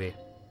 Anyway.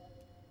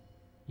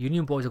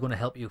 Union boys are going to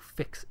help you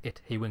fix it,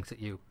 he winks at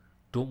you.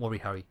 Don't worry,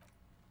 Harry.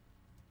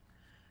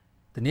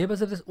 The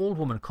neighbours of this old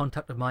woman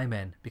contacted my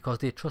men because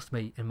they trust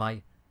me in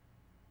my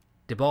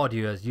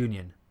debaucheur's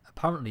union.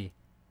 Apparently,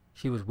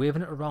 she was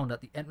waving it around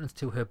at the entrance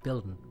to her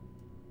building.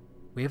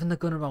 Waving the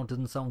gun around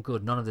doesn't sound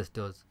good, none of this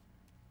does.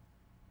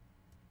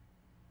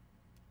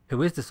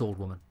 Who is this old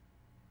woman?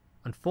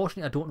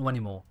 Unfortunately, I don't know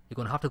anymore. You're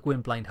going to have to go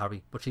in blind,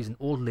 Harry, but she's an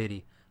old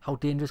lady. How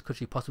dangerous could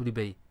she possibly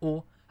be?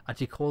 Oh, and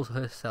she calls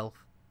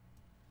herself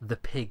the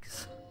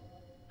Pigs.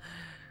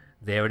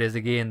 There it is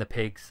again, the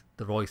Pigs,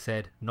 the Roy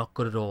said. Not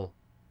good at all.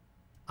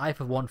 I,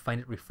 for one,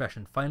 find it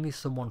refreshing. Finally,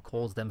 someone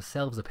calls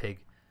themselves a pig.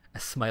 A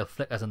smile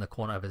flickers in the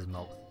corner of his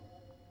mouth.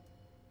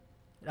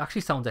 It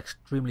actually sounds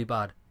extremely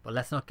bad, but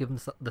let's not give him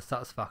the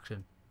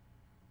satisfaction.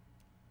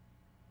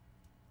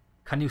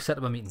 Can you set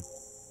up a meeting?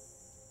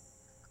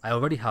 I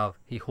already have.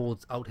 He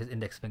holds out his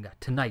index finger.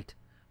 Tonight,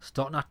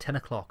 starting at 10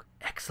 o'clock.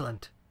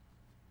 Excellent.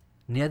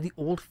 Near the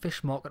old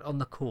fish market on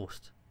the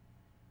coast.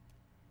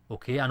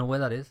 Okay, I know where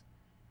that is.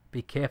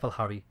 Be careful,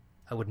 Harry.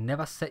 I would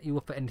never set you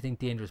up for anything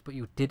dangerous, but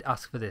you did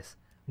ask for this.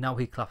 Now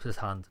he claps his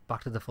hands.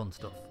 Back to the fun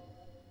stuff.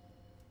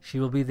 She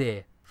will be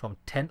there from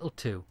 10 till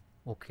 2.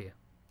 Okay.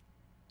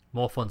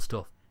 More fun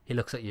stuff. He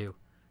looks at you.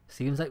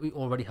 Seems like we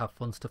already have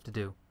fun stuff to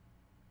do.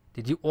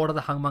 Did you order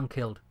the hangman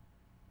killed?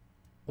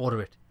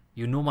 Order it.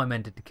 You know my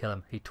men didn't kill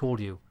him. He told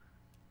you.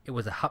 It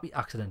was a happy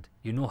accident.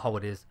 You know how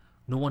it is.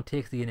 No one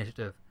takes the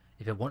initiative.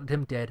 If I wanted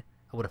him dead,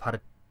 I would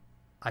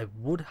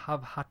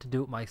have had to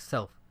do it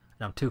myself,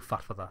 and I'm too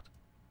fat for that.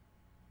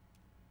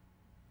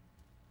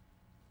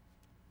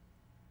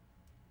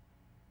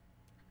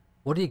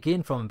 What do you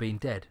gain from him being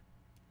dead?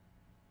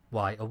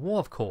 Why, a war,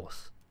 of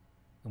course.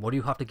 And what do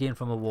you have to gain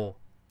from a war?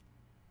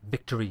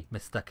 Victory,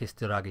 Mr.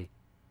 Kisturagi.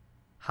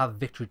 Have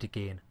victory to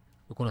gain.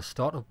 We're going to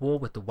start a war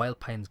with the Wild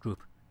Pines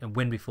group and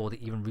win before they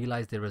even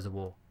realise there is a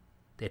war.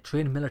 They're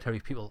trained military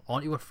people.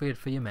 Aren't you afraid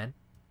for your men?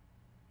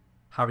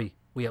 Harry,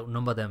 we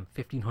outnumber them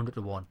 1,500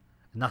 to 1,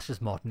 and that's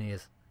just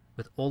Martinez.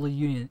 With all the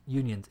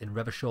unions in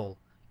Revachol,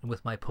 and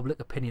with my public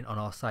opinion on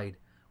our side,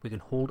 we can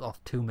hold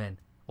off 2 men,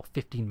 or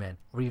 15 men,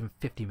 or even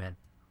 50 men.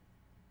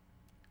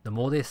 The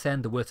more they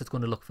send, the worse it's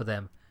going to look for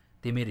them.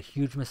 They made a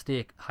huge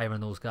mistake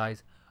hiring those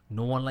guys.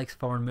 No one likes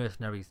foreign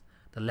mercenaries.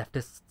 The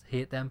leftists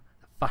hate them,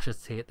 the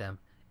fascists hate them.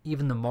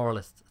 Even the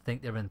moralists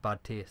think they're in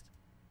bad taste.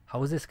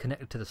 How is this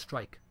connected to the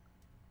strike?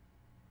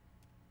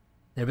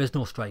 There is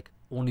no strike,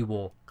 only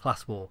war,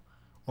 class war,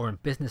 or in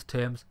business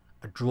terms,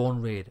 a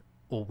drone raid.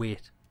 Or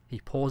wait,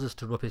 he pauses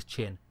to rub his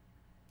chin.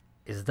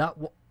 Is that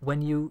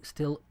when you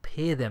still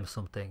pay them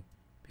something?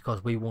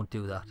 Because we won't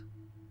do that.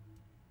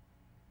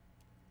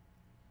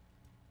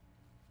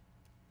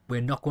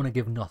 We're not going to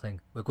give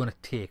nothing. We're going to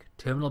take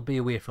Terminal B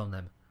away from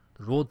them.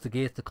 The roads, the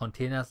gates, the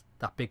containers,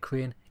 that big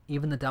crane,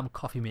 even the damn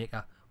coffee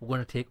maker. We're going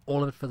to take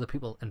all of it for the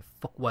people and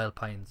fuck Wild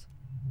Pines.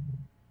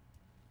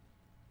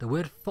 The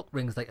word fuck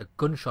rings like a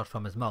gunshot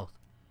from his mouth.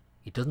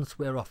 He doesn't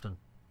swear often.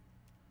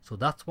 So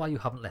that's why you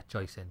haven't let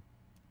Joyce in.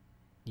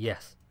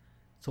 Yes.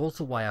 It's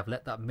also why I've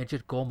let that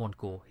midget Gormont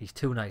go. He's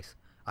too nice.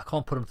 I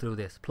can't put him through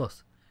this.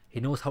 Plus, he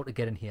knows how to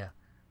get in here.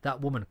 That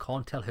woman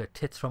can't tell her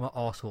tits from her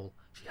arsehole.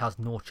 She has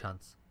no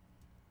chance.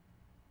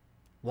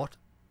 What?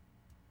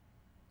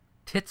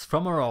 Tits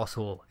from her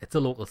arsehole. It's a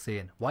local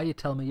saying. Why you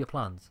tell me your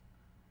plans?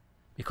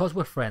 Because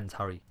we're friends,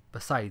 Harry.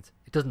 Besides,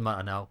 it doesn't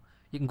matter now.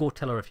 You can go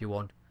tell her if you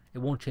want. It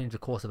won't change the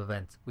course of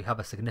events. We have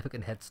a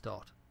significant head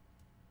start.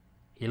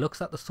 He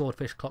looks at the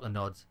swordfish clock and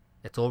nods.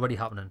 It's already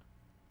happening.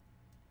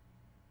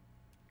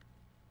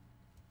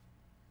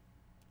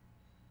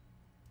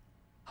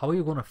 How are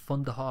you going to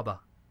fund the harbour?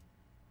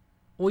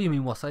 Oh, you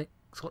mean what sort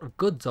of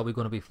goods are we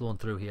going to be flowing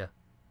through here?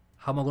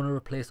 How am I going to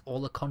replace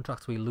all the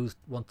contracts we lose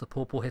once the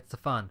popo hits the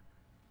fan?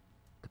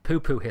 The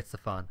poo-poo hits the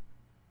fan.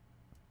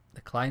 The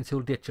clients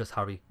who'll ditch us,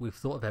 Harry. We've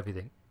thought of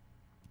everything.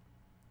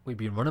 We've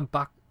been running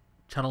back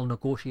channel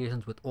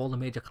negotiations with all the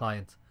major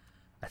clients.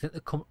 I think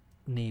the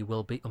company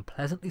will be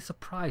unpleasantly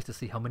surprised to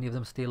see how many of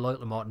them stay loyal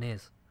to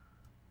Martinez.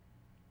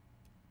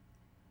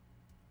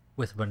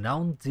 With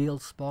renowned zeal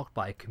sparked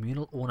by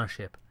communal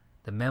ownership,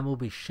 the men will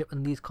be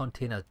shipping these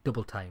containers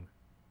double time.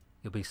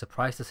 You'll be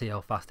surprised to see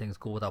how fast things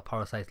go without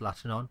parasites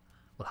latching on.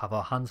 We'll have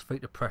our hands free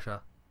to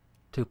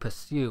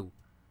pursue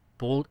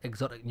bold,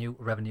 exotic new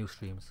revenue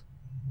streams.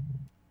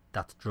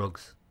 That's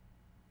drugs.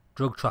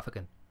 Drug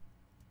trafficking.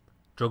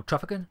 Drug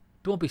trafficking?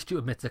 Don't be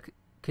stupid, Mr.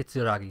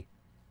 Kitsuragi.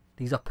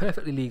 These are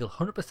perfectly legal,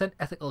 100%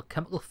 ethical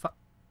chemical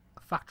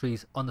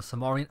factories on the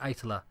Samarian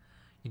Isla.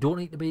 You don't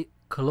need to be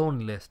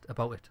colonialist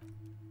about it.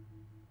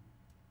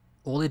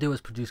 All they do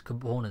is produce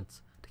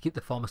components to keep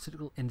the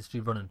pharmaceutical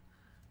industry running.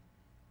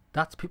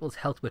 That's people's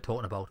health we're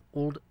talking about.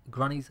 Old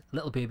grannies,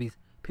 little babies,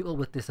 people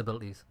with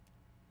disabilities.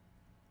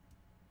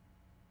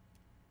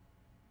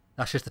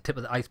 That's just the tip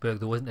of the iceberg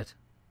though, isn't it?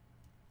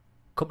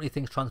 Company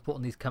thinks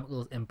transporting these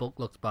chemicals in bulk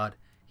looks bad.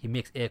 He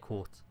makes air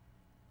quotes.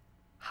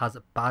 Has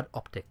bad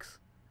optics.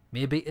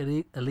 May be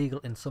illegal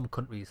in some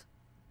countries.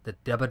 The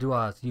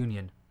Debardouars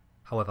Union,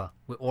 however,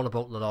 we're all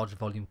about the large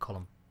volume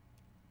column.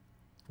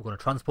 We're going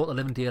to transport the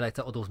living daylights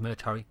out of those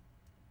merch, Harry.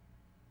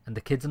 And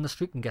the kids on the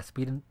street can get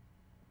speeding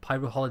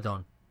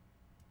pyroholidon.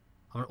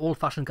 I'm an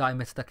old-fashioned guy,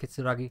 Mr.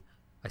 Kitsuragi.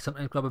 I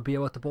sometimes grab a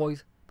beer with the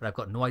boys, but I've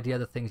got no idea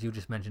the things you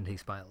just mentioned, he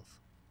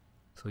smiles.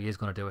 So he is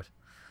going to do it.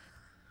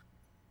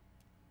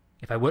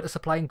 If I were to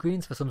supply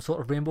ingredients for some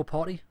sort of rainbow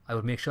party, I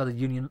would make sure the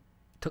Union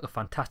took a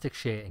fantastic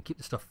share and keep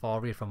the stuff far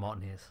away from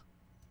Martinez.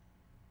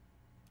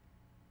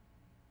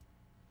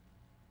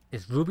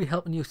 Is Ruby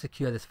helping you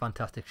secure this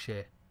fantastic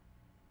share?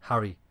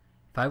 Harry,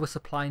 if I was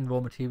supplying raw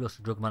materials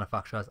to drug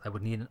manufacturers, I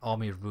would need an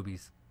army of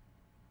rubies.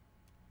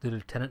 The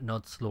lieutenant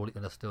nods slowly,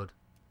 understood.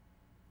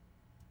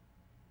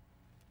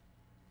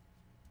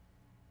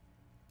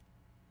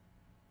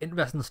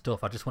 Interesting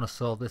stuff. I just want to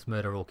solve this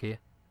murder, okay?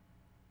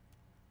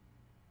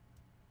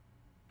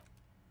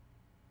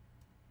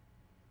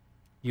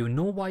 You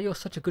know why you're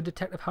such a good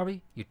detective,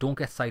 Harry? You don't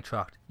get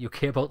sidetracked. You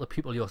care about the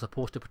people you're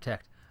supposed to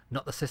protect,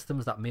 not the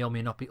systems that may or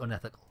may not be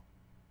unethical.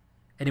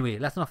 Anyway,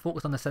 let's not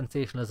focus on the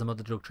sensationalism of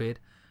the drug trade.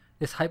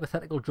 This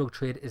hypothetical drug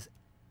trade is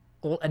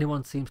all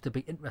anyone seems to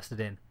be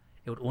interested in.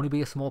 It would only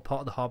be a small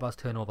part of the harbour's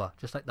turnover,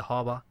 just like the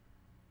harbour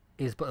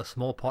is but a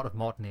small part of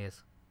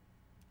Martinez.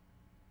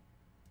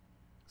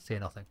 Say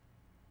nothing.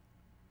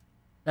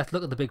 Let's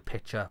look at the big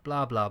picture.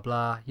 Blah blah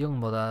blah. Young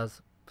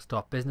mothers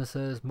start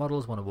businesses,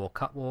 models want to walk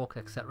catwalk,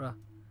 etc.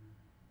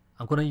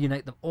 I'm going to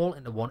unite them all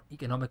into one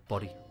economic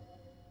body.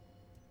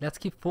 Let's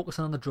keep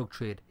focusing on the drug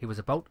trade. He was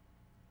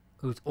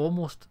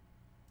almost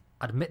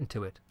admitting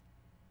to it.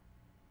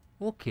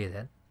 Okay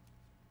then.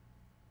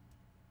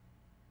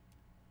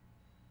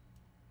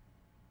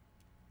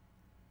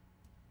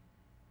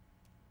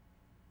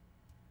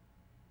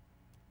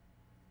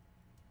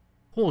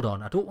 Hold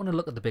on, I don't want to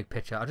look at the big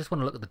picture. I just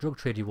want to look at the drug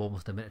trade you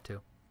almost admitted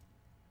to.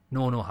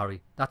 No,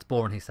 Harry. That's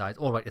boring, he sighs.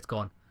 Alright, it's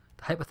gone.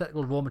 The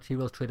hypothetical raw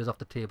materials trade is off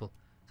the table.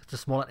 Such a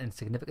small and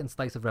insignificant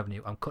slice of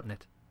revenue. I'm cutting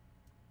it.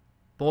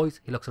 Boys,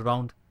 he looks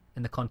around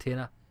in the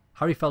container.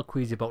 Harry felt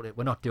queasy about it.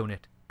 We're not doing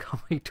it. Can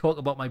we talk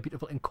about my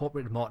beautiful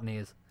incorporated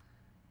Martinez?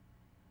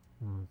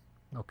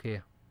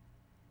 Okay.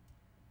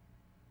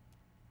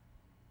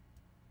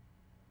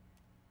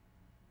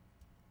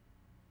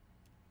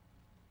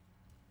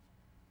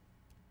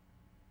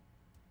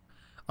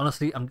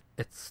 Honestly,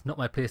 it's not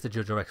my place to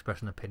judge or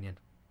express an opinion.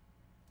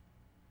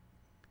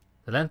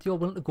 The length you're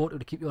willing to go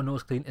to keep your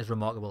nose clean is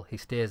remarkable. He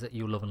stares at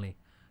you lovingly.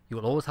 You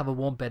will always have a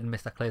warm bed in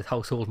Mr. Clare's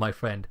household, my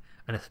friend,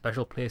 and a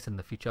special place in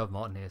the future of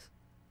Martinez.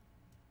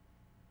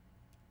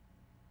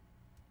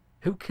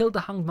 Who killed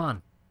the hanged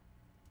man?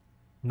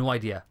 No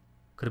idea.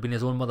 Could have been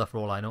his own mother for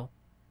all I know.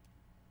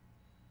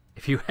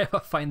 If you ever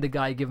find the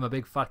guy, give him a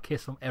big fat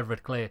kiss from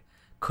Evrart Clare.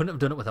 Couldn't have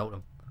done it without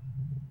him.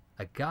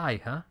 A guy,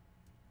 huh?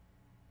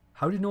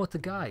 How do you know it's a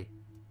guy?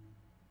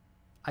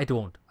 I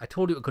don't. I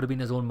told you it could have been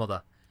his own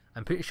mother.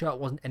 I'm pretty sure it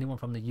wasn't anyone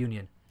from the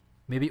Union.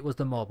 Maybe it was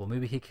the mob, or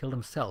maybe he killed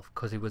himself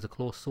because he was a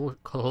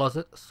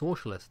closet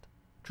socialist.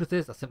 Truth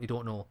is, I simply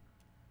don't know.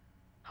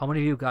 How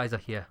many of you guys are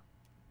here?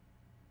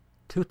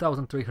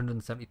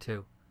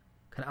 2,372.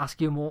 Can I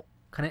ask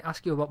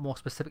you about more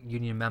specific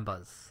Union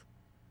members?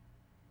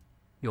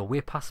 You're way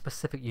past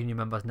specific Union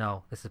members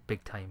now. This is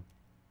big time.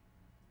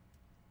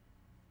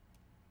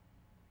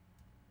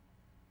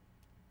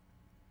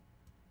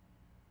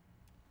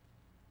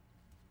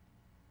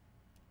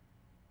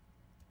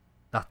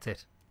 That's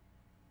it.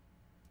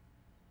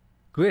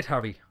 Great,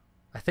 Harry.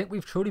 I think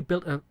we've truly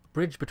built a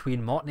bridge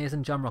between Martinez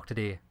and Jamrock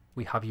today.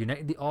 We have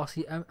united the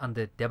RCM and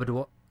the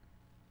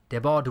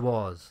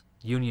Debardouars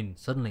Union.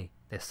 Suddenly,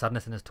 there's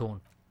sadness in his tone.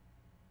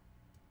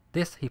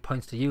 This, he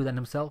points to you then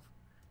himself,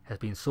 has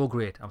been so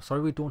great. I'm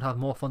sorry we don't have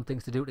more fun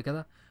things to do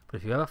together, but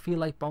if you ever feel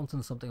like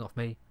bouncing something off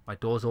me, my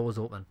door's always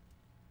open.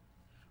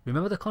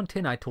 Remember the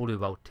container I told you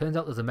about? Turns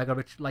out there's a mega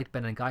rich light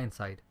bending guy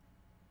inside.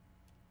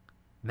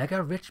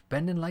 Mega rich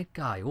bending light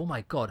guy. Oh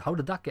my god, how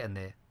did that get in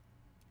there?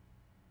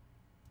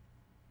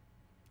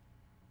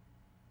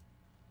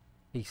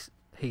 He's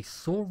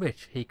so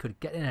rich he could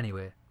get in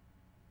anywhere.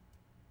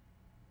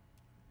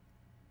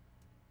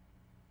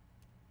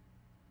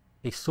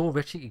 He's so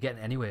rich he could get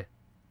in anywhere.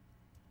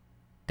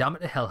 Damn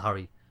it to hell,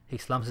 Harry. He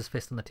slams his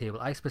fist on the table.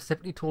 I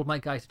specifically told my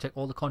guys to check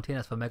all the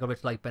containers for mega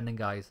rich light bending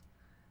guys.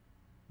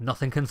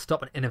 Nothing can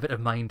stop an innovative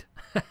mind.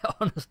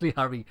 Honestly,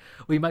 Harry,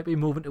 we might be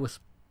moving to a...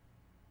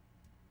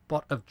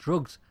 hotspot of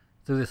drugs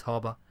through this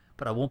harbour,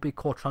 but I won't be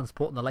caught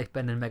transporting the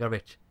life-bending mega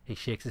rich. He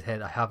shakes his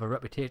head. I have a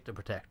reputation to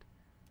protect.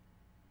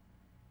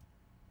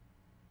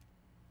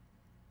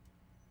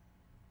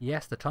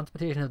 Yes, the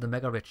transportation of the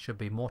mega rich should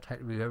be more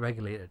tightly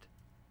regulated.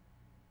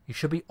 You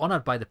should be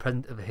honoured by the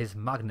presence of His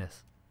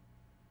Magnus.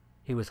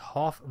 He was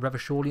half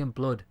Revacholian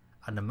blood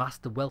and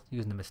amassed the wealth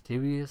using the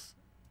mysterious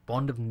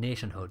bond of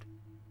nationhood.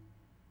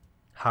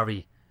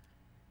 Harry,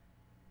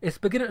 it's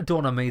beginning to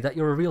dawn on me that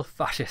you're a real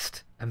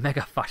fascist. A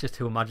mega fascist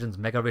who imagines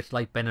mega rich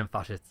life bending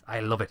fascists. I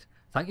love it.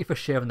 Thank you for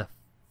sharing the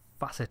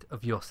facet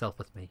of yourself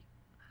with me.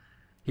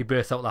 He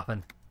bursts out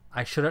laughing.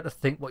 I shudder to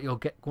think what you're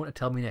going to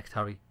tell me next,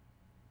 Harry.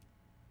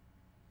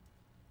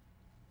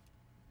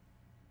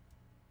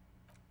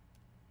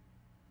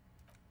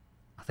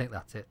 I think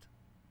that's it.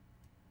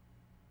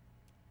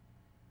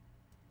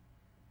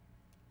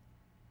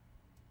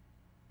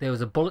 There was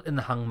a bullet in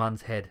the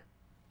hangman's head.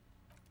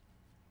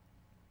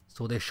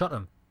 So they shot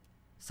him.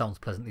 Sounds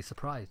pleasantly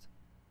surprised.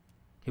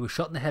 He was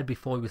shot in the head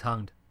before he was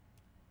hanged.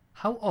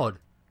 How odd,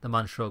 the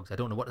man shrugs. I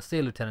don't know what to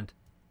say, Lieutenant.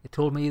 They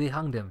told me they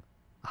hanged him.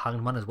 A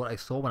hanged man is what I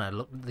saw when I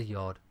looked into the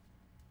yard.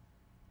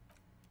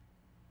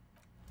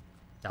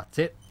 That's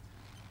it.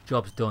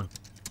 Job's done.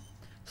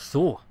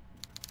 So,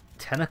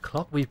 10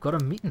 o'clock, we've got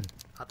a meeting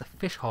at the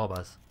fish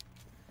harbours.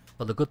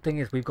 Well, the good thing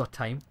is we've got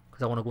time,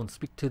 because I want to go and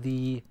speak to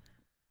the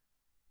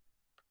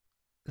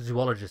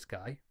zoologist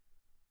guy.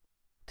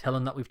 Tell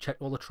him that we've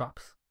checked all the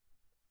traps.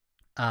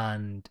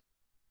 And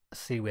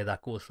see where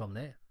that goes from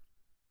there.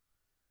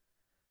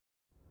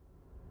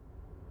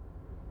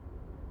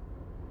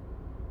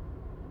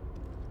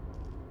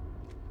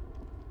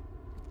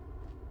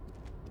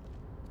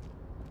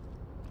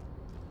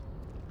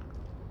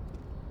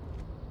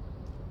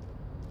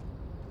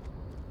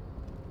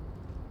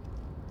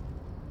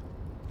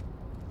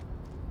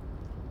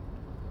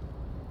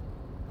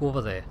 Go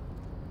over there.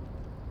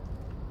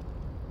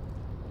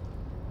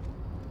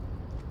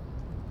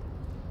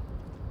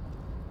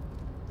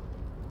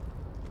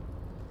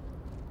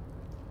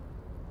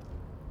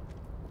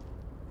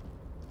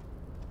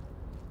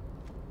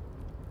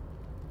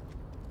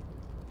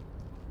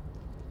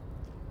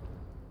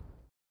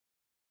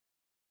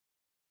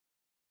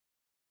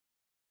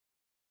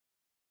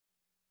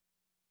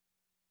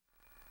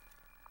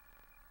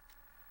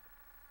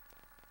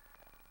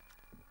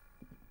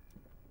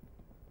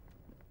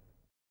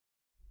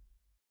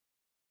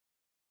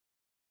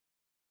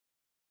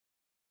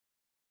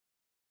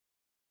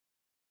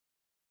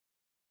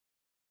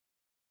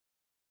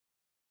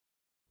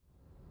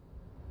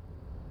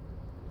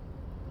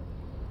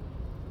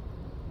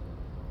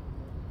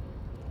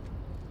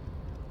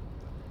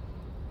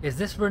 Is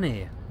this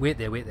Renee? Wait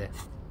there, wait there.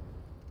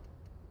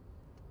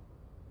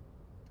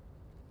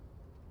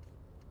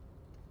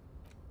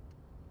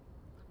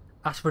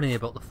 Ask Renee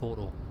about the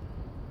photo.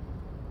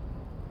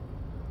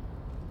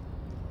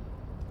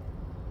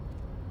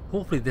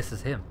 Hopefully this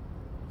is him.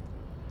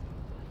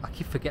 I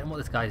keep forgetting what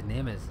this guy's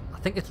name is. I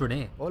think it's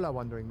Renee. Hola,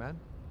 wandering man.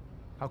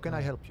 How can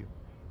I help you?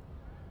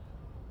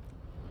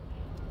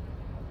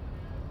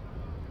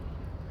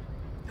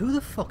 Who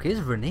the fuck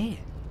is Renee?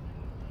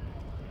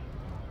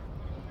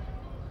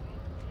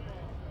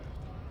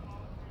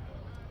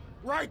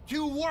 Right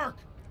to work!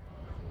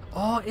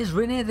 Oh, is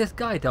Renee this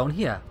guy down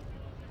here?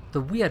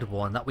 The weird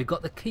one that we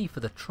got the key for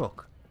the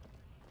truck.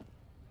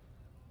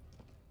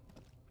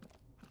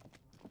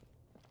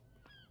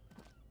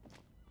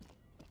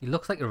 He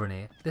looks like a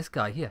Renee. This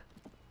guy here.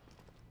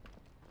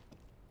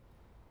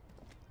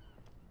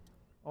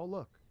 Oh,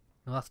 look.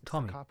 No, that's It's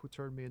Tommy. the cop who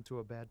turned me into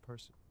a bad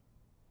person.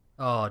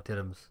 Oh,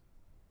 Diddums.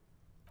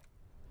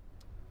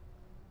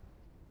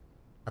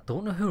 I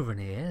don't know who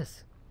Renee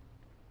is.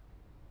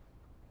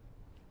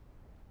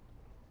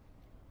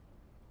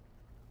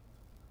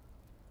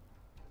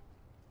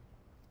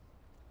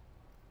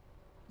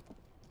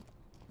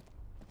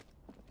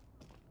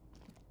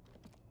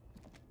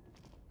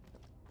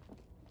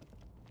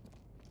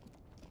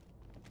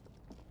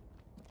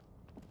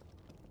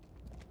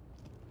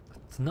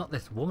 It's not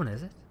this woman,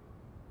 is it?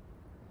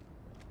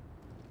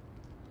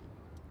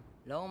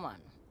 Lowman,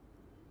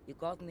 you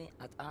caught me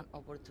at an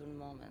opportune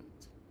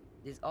moment.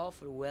 This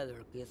awful weather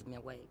keeps me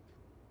awake.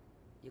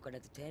 You can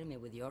entertain me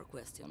with your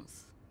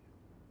questions.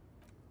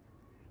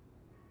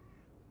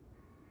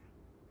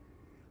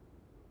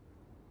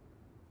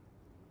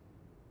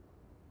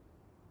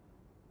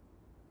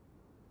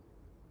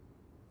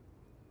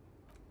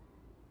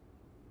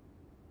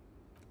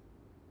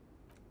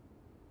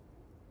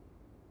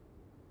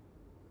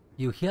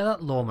 You hear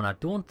that, Lawman? I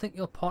don't think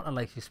your partner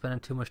likes you spending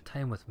too much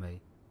time with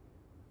me.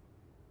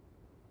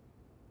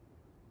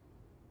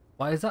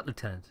 Why is that,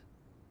 Lieutenant?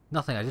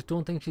 Nothing, I just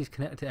don't think she's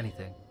connected to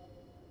anything.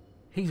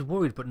 He's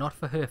worried, but not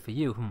for her, for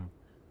you,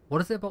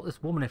 What is it about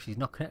this woman if she's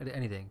not connected to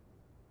anything?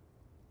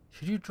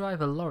 Should you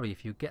drive a lorry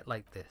if you get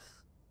like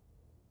this?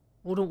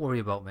 Oh, don't worry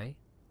about me.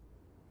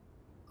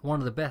 I'm one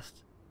of the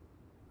best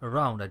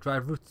around. I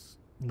drive routes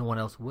no one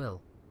else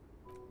will.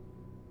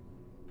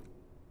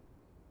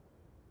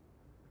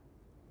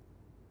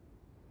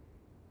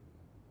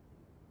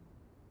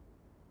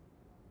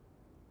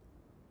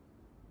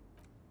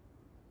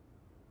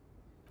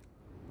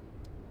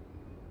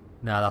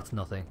 Nah, that's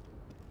nothing.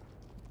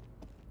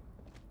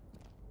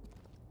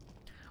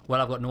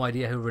 Well, I've got no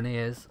idea who Renee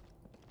is.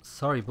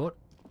 Sorry, but...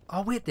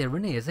 Oh, wait there,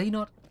 Renee, is he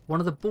not one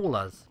of the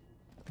bowlers?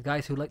 The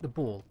guys who like the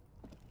bowl?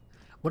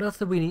 What else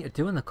do we need to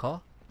do in the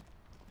car?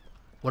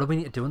 What do we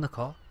need to do in the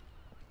car?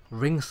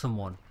 Ring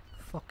someone.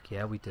 Fuck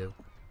yeah, we do.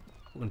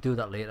 We can do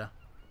that later.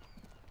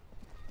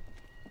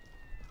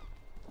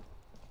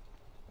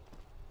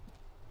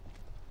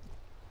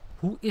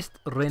 Who is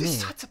Renee? It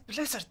is such a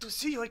pleasure to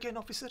see you again,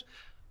 officer.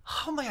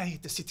 How may I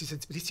aid the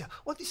citizens' militia?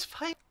 What is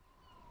fine?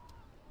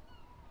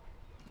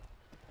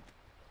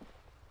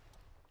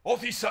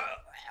 Officer!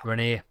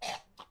 Renee.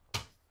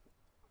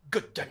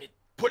 God damn it,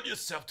 pull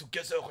yourself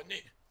together,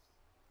 Renee.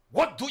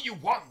 What do you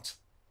want?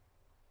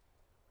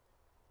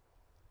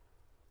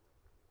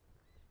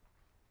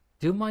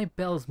 Do my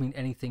bells mean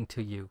anything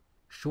to you?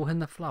 Show him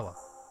the flower.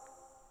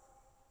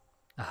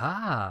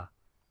 Aha!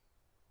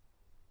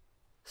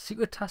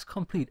 Secret task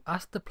complete.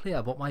 Ask the player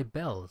about my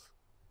bells.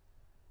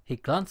 He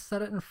glances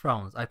at it and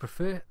frowns. I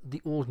prefer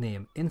the old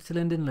name,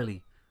 Insulin and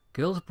Lily.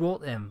 Girls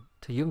brought them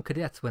to young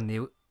cadets when they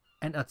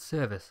entered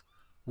service.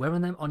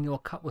 Wearing them on your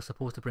cap was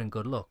supposed to bring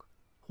good luck.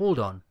 Hold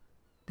on.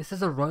 This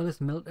is a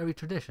royalist military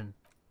tradition.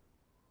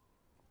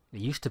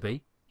 It used to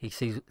be, he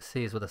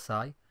says with a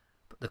sigh.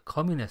 But the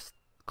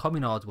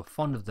communards were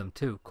fond of them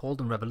too. Called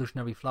them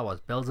revolutionary flowers,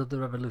 bells of the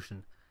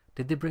revolution.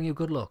 Did they bring you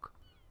good luck?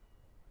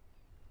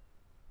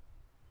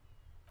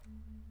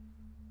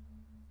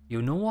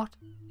 You know what?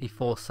 He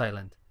falls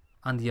silent,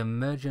 and the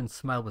emergent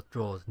smile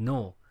withdraws.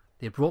 No,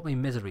 they brought me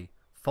misery,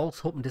 false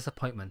hope and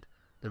disappointment.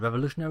 The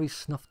revolutionary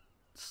snuff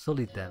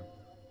sullied them.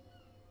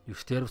 You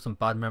stirred up some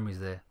bad memories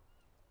there.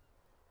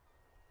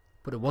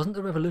 But it wasn't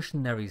the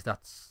revolutionaries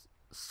that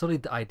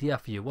sullied the idea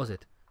for you, was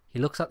it? He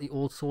looks at the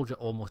old soldier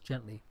almost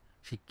gently.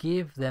 She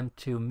gave them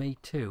to me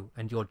too,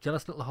 and your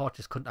jealous little heart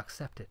just couldn't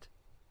accept it.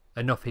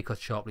 Enough, he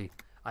cuts sharply.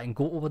 I can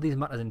go over these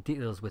matters in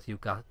details with you,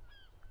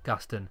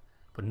 Gaston,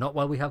 but not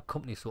while we have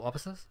company, so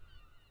officers?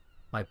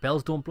 My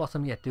bells don't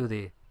blossom yet, do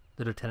they?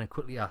 The lieutenant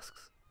quickly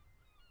asks.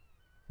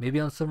 Maybe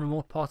on some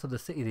remote parts of the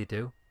city they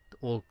do, the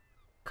old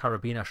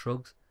carabiner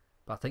shrugs,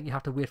 but I think you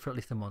have to wait for at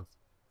least a month.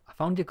 I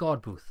found your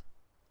guard booth.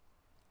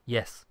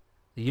 Yes,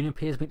 the Union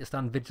pays me to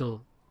stand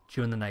vigil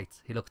during the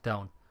nights. He looks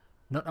down.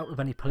 Not out of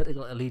any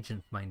political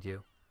allegiance, mind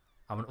you.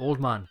 I'm an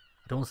old man.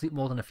 I don't sleep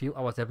more than a few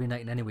hours every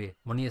night, and anyway,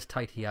 money is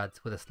tight, he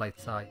adds with a slight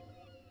sigh.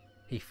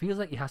 He feels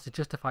like he has to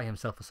justify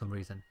himself for some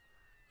reason.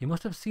 You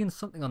must have seen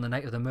something on the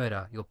night of the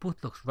murder. Your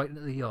booth looks right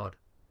into the yard.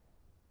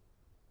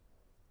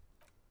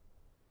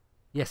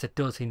 Yes, it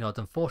does, he nods.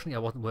 Unfortunately, I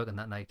wasn't working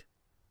that night.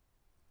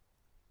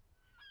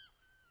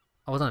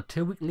 I was on a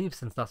 2-week leave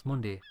since last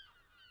Monday.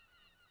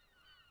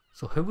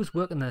 So who was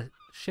working the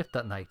shift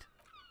that night?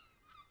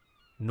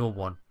 No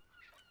one.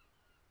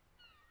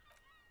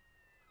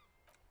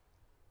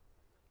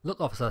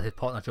 Look, officer, his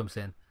partner jumps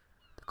in.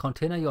 The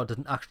container yard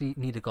doesn't actually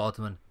need a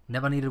guardsman.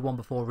 Never needed one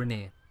before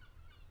Renee.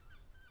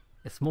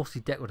 It's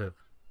mostly decorative.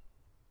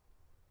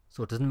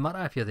 So it doesn't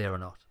matter if you're there or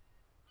not.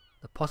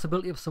 The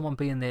possibility of someone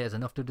being there is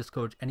enough to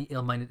discourage any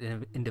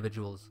ill-minded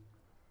individuals.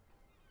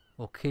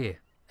 Okay,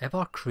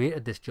 Evrart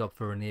created this job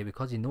for Renee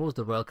because he knows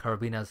the Royal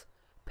Carabiners'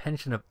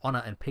 pension of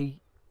honour and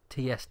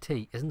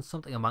PTSD isn't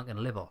something a man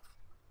can live off.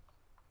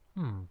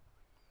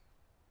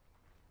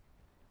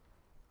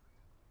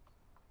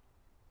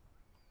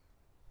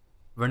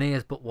 Renee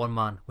is but one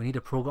man. We need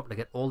a program to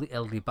get all the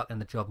elderly back in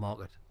the job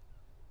market.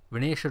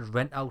 Renee should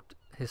rent out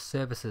his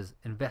services,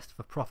 invest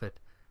for profit,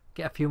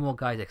 get a few more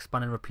guys,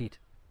 expand and repeat.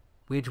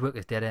 Wage work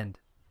is dead end.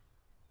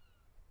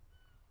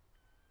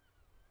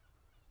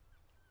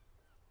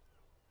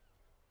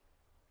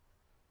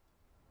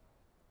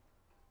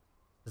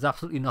 There's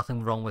absolutely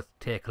nothing wrong with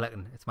tear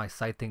collecting. It's my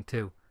side thing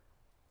too.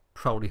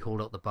 Proudly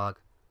hold out the bag.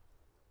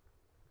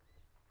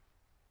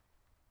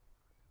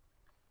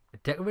 A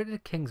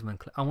decorated Kingsman.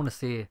 I want to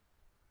say,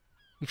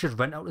 you should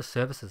rent out his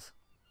services.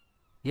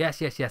 Yes,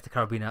 the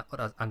carabiner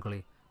utters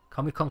angrily.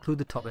 Can we conclude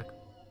the topic?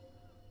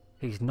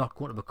 He's not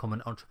going to become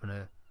an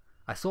entrepreneur.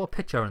 I saw a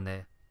picture in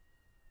there.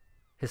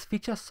 His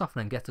features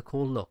soften and gets a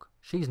cold look.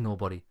 She's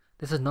nobody.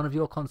 This is none of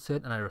your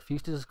concern, and I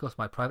refuse to discuss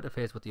my private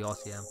affairs with the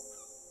RCM.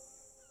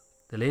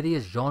 The lady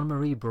is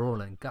Jean-Marie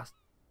Brolin.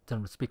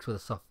 Gaston speaks with a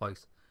soft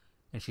voice,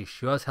 and she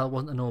sure as hell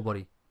wasn't a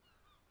nobody.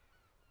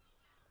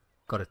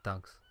 Got it,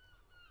 thanks.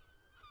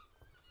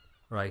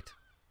 Right,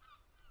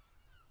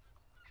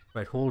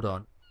 hold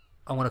on.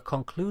 I want to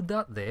conclude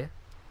that there.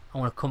 I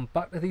want to come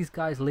back to these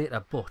guys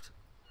later, but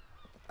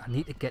I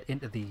need to get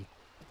into the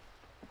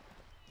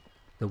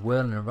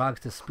whirling and rags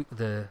to speak to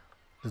the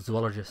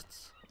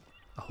zoologists.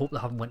 I hope they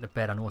haven't went to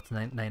bed. I know it's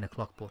 9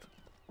 o'clock, but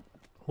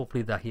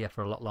hopefully they're here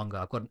for a lot longer.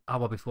 I've got an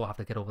hour before I have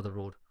to get over the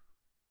road.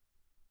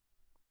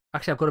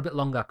 Actually, I've got a bit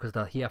longer because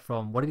they're here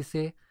from, what did he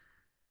say?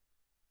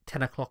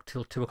 10 o'clock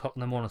till 2 o'clock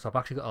in the morning, so I've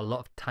actually got a lot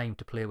of time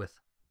to play with.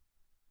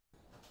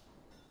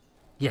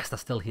 Yes, they're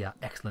still here.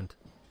 Excellent.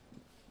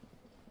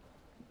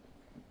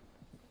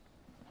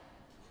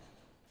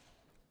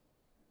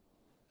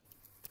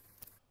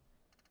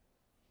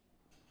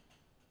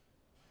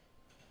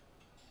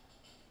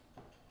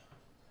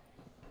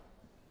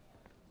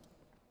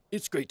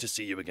 It's great to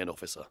see you again,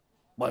 officer.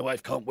 My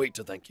wife can't wait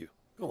to thank you.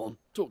 Go on,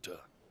 talk to her.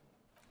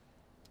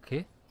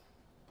 Okay.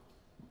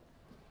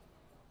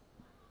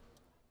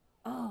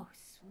 Oh,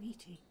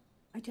 sweetie,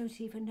 I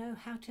don't even know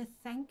how to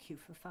thank you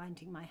for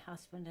finding my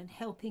husband and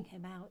helping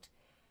him out.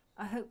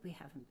 I hope we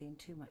haven't been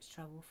too much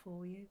trouble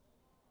for you.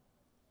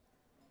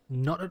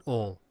 Not at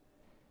all.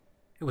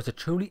 It was a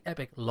truly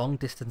epic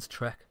long-distance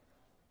trek.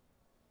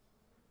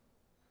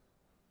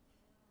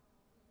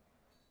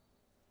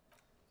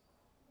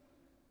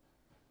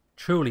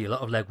 Truly a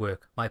lot of legwork.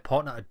 My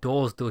partner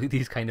adores doing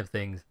these kind of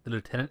things. The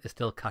lieutenant is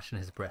still catching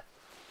his breath.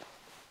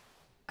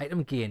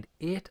 Item gained,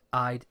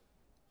 8-eyed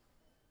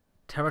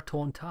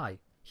Terratorn tie.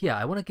 Here,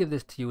 I want to give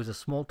this to you as a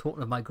small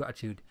token of my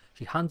gratitude.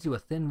 She hands you a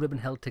thin ribbon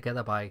held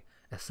together by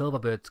a silver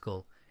bird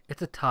skull.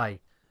 It's a tie,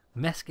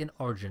 Mesk in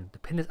origin. The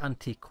pin is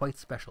antique, quite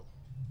special.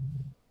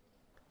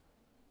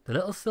 The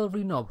little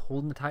silvery knob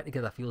holding the tie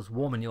together feels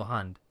warm in your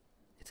hand.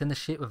 It's in the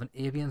shape of an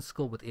avian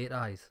skull with 8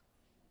 eyes.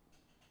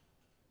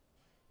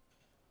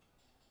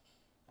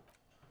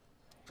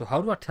 So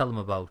how do I tell them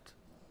about?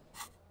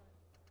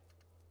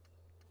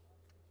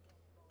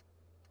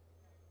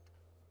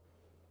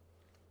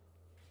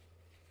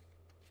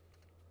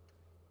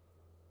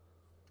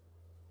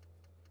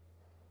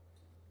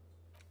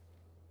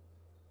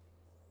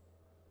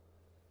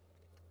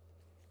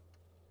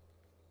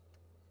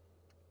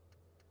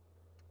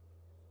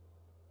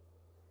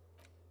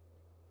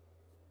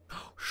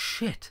 Oh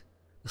shit!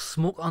 The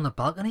smoke on the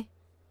balcony?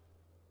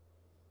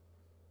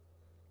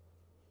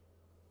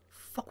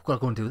 Fuck, we've got to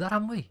go and do that,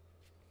 haven't we?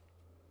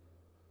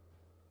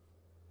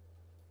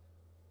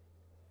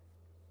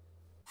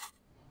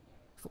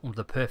 Fucking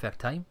the perfect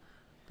time.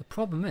 The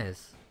problem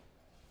is...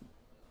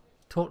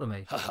 Talk to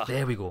me.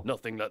 There we go.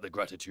 Nothing like the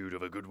gratitude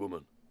of a good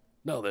woman.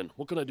 Now then,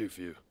 what can I do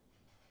for you?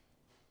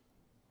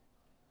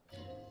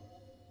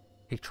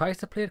 He tries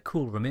to play it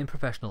cool, remain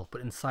professional, but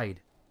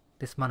inside,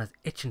 this man is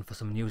itching for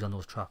some news on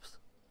those traps.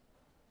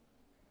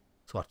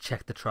 So I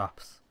check the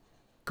traps.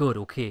 Good,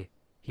 okay.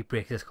 He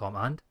breaks his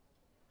command.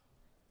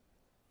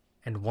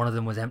 And one of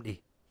them was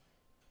empty.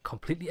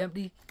 Completely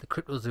empty, the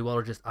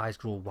cryptozoologist's eyes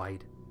grow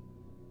wide.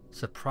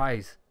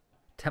 Surprise,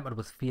 tempered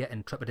with fear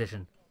and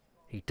trepidation.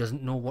 He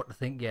doesn't know what to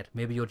think yet.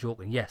 Maybe you're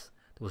joking. Yes,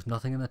 there was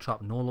nothing in the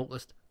trap. No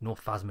locust, no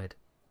phasmid.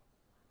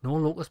 No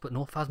locust, but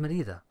no phasmid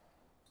either.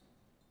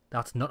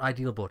 That's not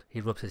ideal, but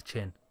he rubs his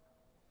chin.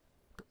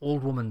 The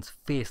old woman's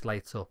face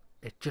lights up.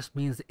 It just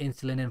means the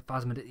insulin in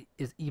phasmid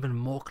is even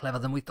more clever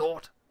than we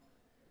thought.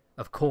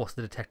 Of course,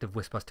 the detective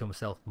whispers to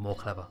himself, more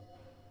clever.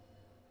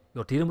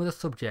 You're dealing with a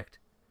subject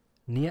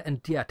near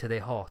and dear to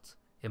their hearts.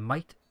 It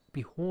might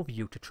behove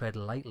you to tread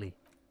lightly.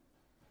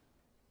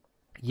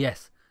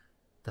 Yes,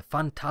 the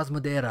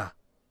Phantasmodia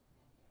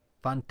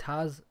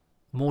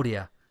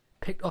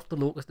picked off the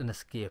locust and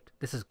escaped.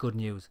 This is good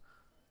news,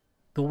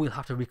 though we'll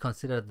have to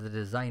reconsider the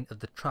design of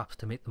the traps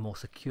to make them more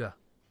secure.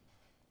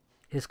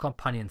 His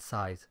companion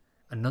sighs.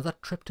 Another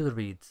trip to the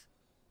reeds.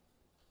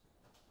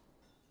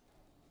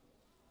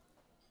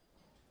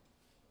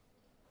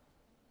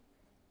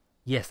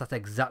 Yes, that's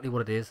exactly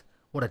what it is.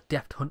 What a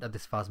deft hunter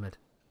this Phasmid.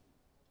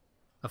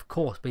 Of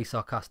course, be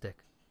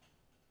sarcastic.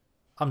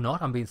 I'm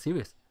not, I'm being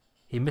serious.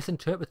 He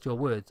misinterprets your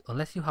words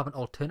unless you have an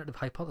alternative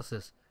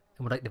hypothesis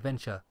and would like to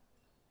venture.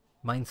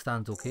 Mine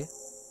stands okay.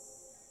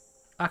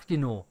 Actually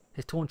no,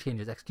 his tone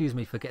changes. Excuse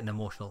me for getting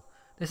emotional.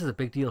 This is a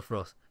big deal for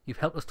us. You've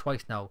helped us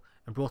twice now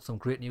and brought some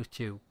great news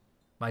too.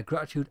 My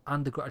gratitude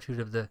and the gratitude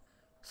of the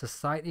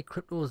Society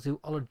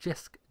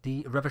Cryptozoologiste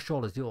de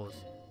Revachol is yours.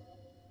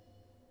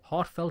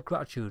 Heartfelt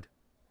gratitude.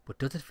 But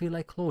does it feel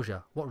like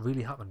closure? What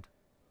really happened?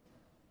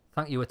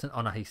 Thank you, it's an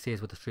honour, he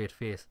says with a straight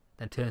face,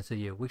 then turns to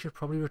you. We should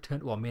probably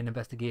return to our main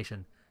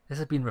investigation. This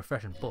has been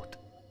refreshing, but...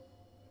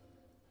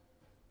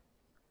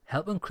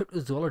 helping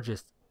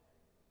cryptozoologists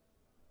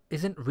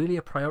isn't really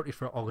a priority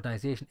for our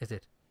organisation, is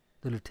it?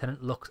 The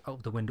lieutenant looks out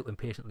of the window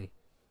impatiently.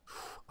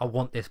 I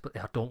want this, but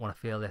I don't want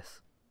to fail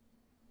this.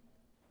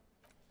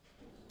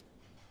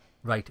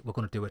 Right, we're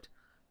going to do it.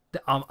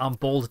 I'm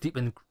balls deep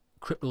in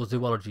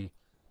cryptozoology.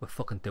 We're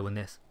fucking doing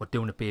this. We're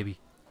doing it, baby.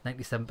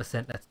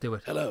 97%, let's do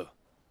it. Hello.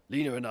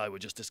 Lena and I were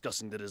just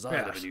discussing the design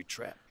of a new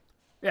trap.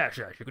 Yes,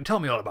 you can tell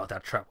me all about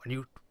that trap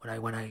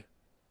when I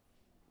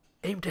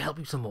aim to help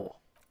you some more.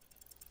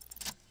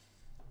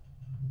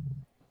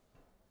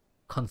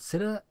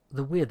 Consider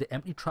the way the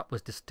empty trap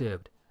was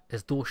disturbed,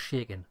 as though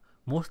shaken,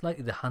 most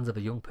likely the hands of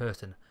a young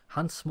person,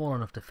 hands small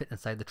enough to fit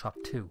inside the trap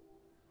too.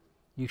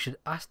 You should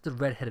ask the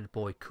red-headed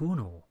boy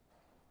Kuno.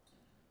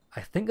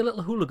 I think a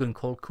little hooligan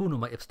called Kuno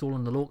might have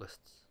stolen the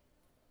locusts.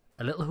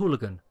 A little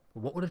hooligan,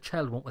 but what would a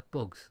child want with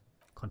bugs?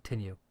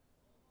 Continue.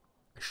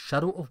 A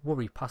shadow of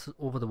worry passes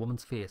over the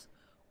woman's face.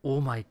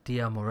 Oh my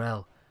dear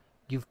Morel,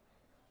 you've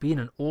been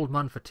an old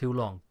man for too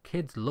long.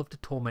 Kids love to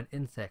torment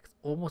insects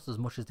almost as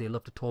much as they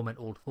love to torment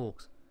old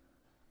folks.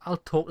 I'll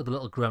talk to the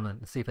little gremlin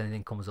and see if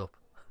anything comes up.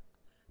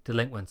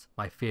 Delinquents,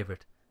 my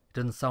favourite. It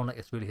doesn't sound like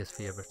it's really his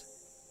favourite.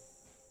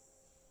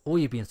 Oh,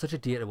 you've been such a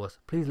dear to us.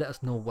 Please let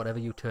us know whatever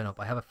you turn up.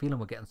 I have a feeling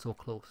we're getting so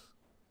close.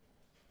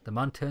 The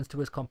man turns to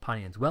his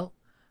companions. Well,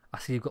 I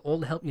see you've got all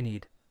the help you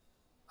need.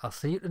 I'll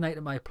see you tonight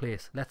at my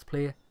place. Let's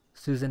play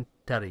Susan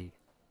Terry.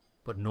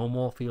 But no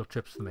more field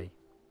trips for me.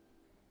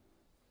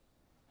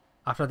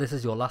 After this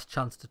is your last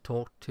chance to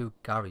talk to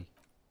Gary.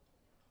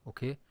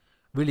 Okay?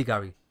 Really,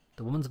 Gary.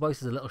 The woman's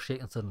voice is a little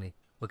shaken suddenly.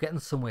 We're getting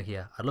somewhere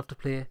here. I'd love to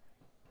play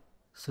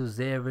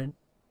Caesarean,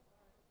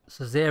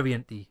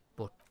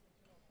 but...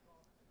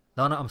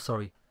 Lana, I'm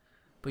sorry.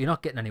 But you're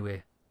not getting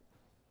anywhere.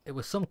 It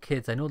was some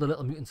kids. I know the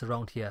little mutants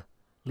around here.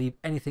 Leave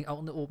anything out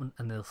in the open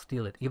and they'll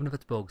steal it. Even if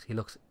it's bugs. He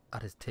looks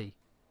at his tea.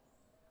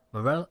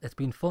 Morel, it's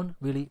been fun,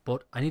 really,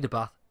 but I need a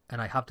bath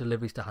and I have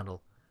deliveries to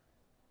handle.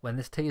 When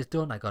this tea is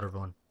done, I gotta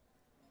run.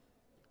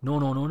 No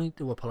need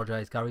to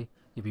apologise, Gary.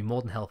 You've been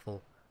more than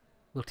helpful.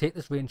 We'll take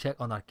this rain check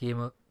on that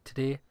gamer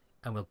today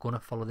and we're gonna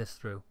follow this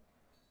through.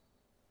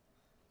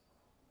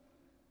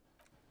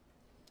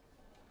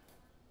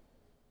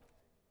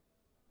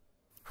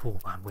 Oh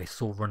man, we're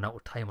so run out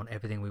of time on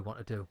everything we want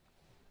to do.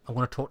 I'm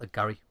gonna talk to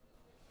Gary.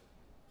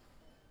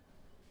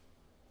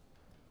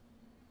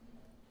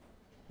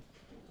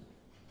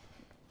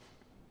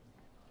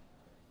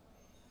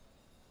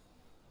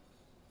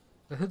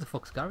 Who the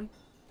fuck's Gary?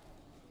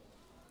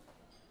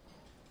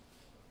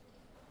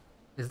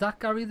 Is that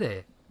Gary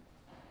there?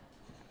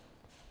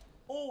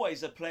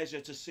 Always a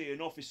pleasure to see an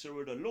officer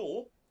of the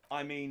law.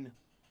 I mean,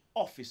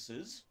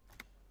 officers.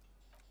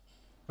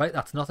 Right,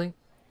 that's nothing.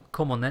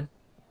 Come on then.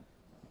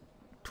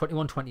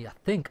 2120. I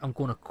think I'm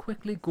going to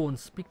quickly go and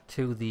speak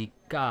to the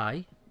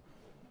guy.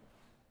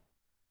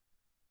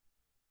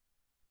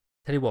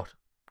 Tell you what.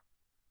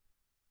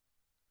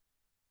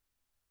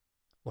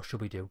 What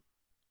should we do?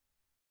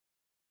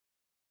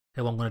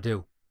 Here's what I'm going to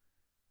do.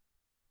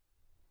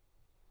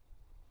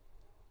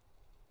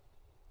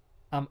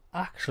 I'm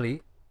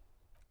actually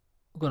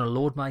going to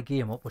load my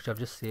game up, which I've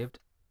just saved,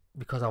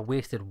 because I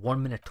wasted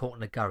 1 minute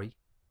talking to Gary,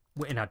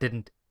 and I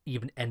didn't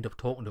even end up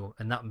talking to him,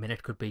 and that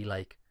minute could be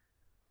like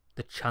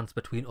the chance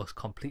between us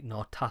completing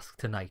our task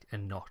tonight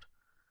and not,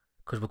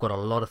 because we've got a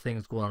lot of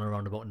things going on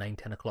around about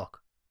 9-10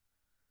 o'clock.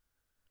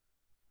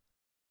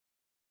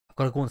 I've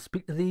got to go and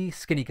speak to the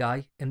skinny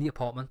guy in the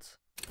apartments,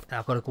 and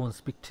I've got to go and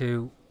speak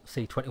to,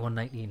 say,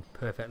 2119.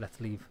 Perfect,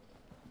 let's leave.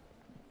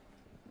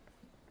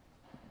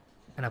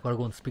 And I've got to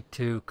go and speak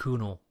to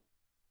Kuno.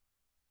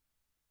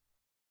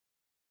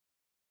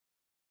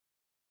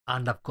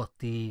 And I've got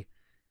the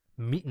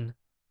meeting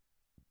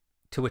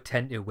to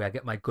attend to where I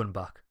get my gun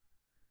back.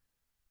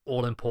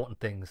 All important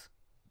things.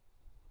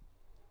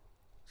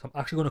 So I'm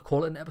actually going to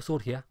call it an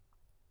episode here.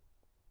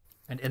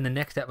 And in the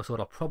next episode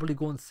I'll probably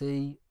go and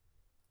see...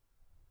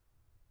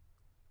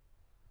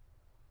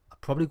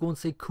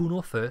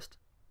 Kuno first.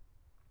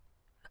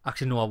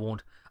 Actually no, I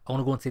won't. I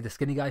want to go and see the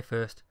skinny guy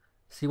first.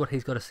 See what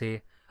he's got to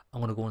say. I'm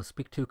going to go and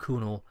speak to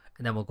Kuno.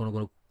 And then we're going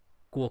to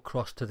go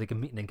across to the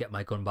meeting and get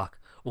my gun back.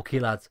 Okay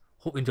lads,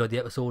 hope you enjoyed the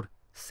episode.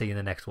 See you in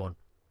the next one.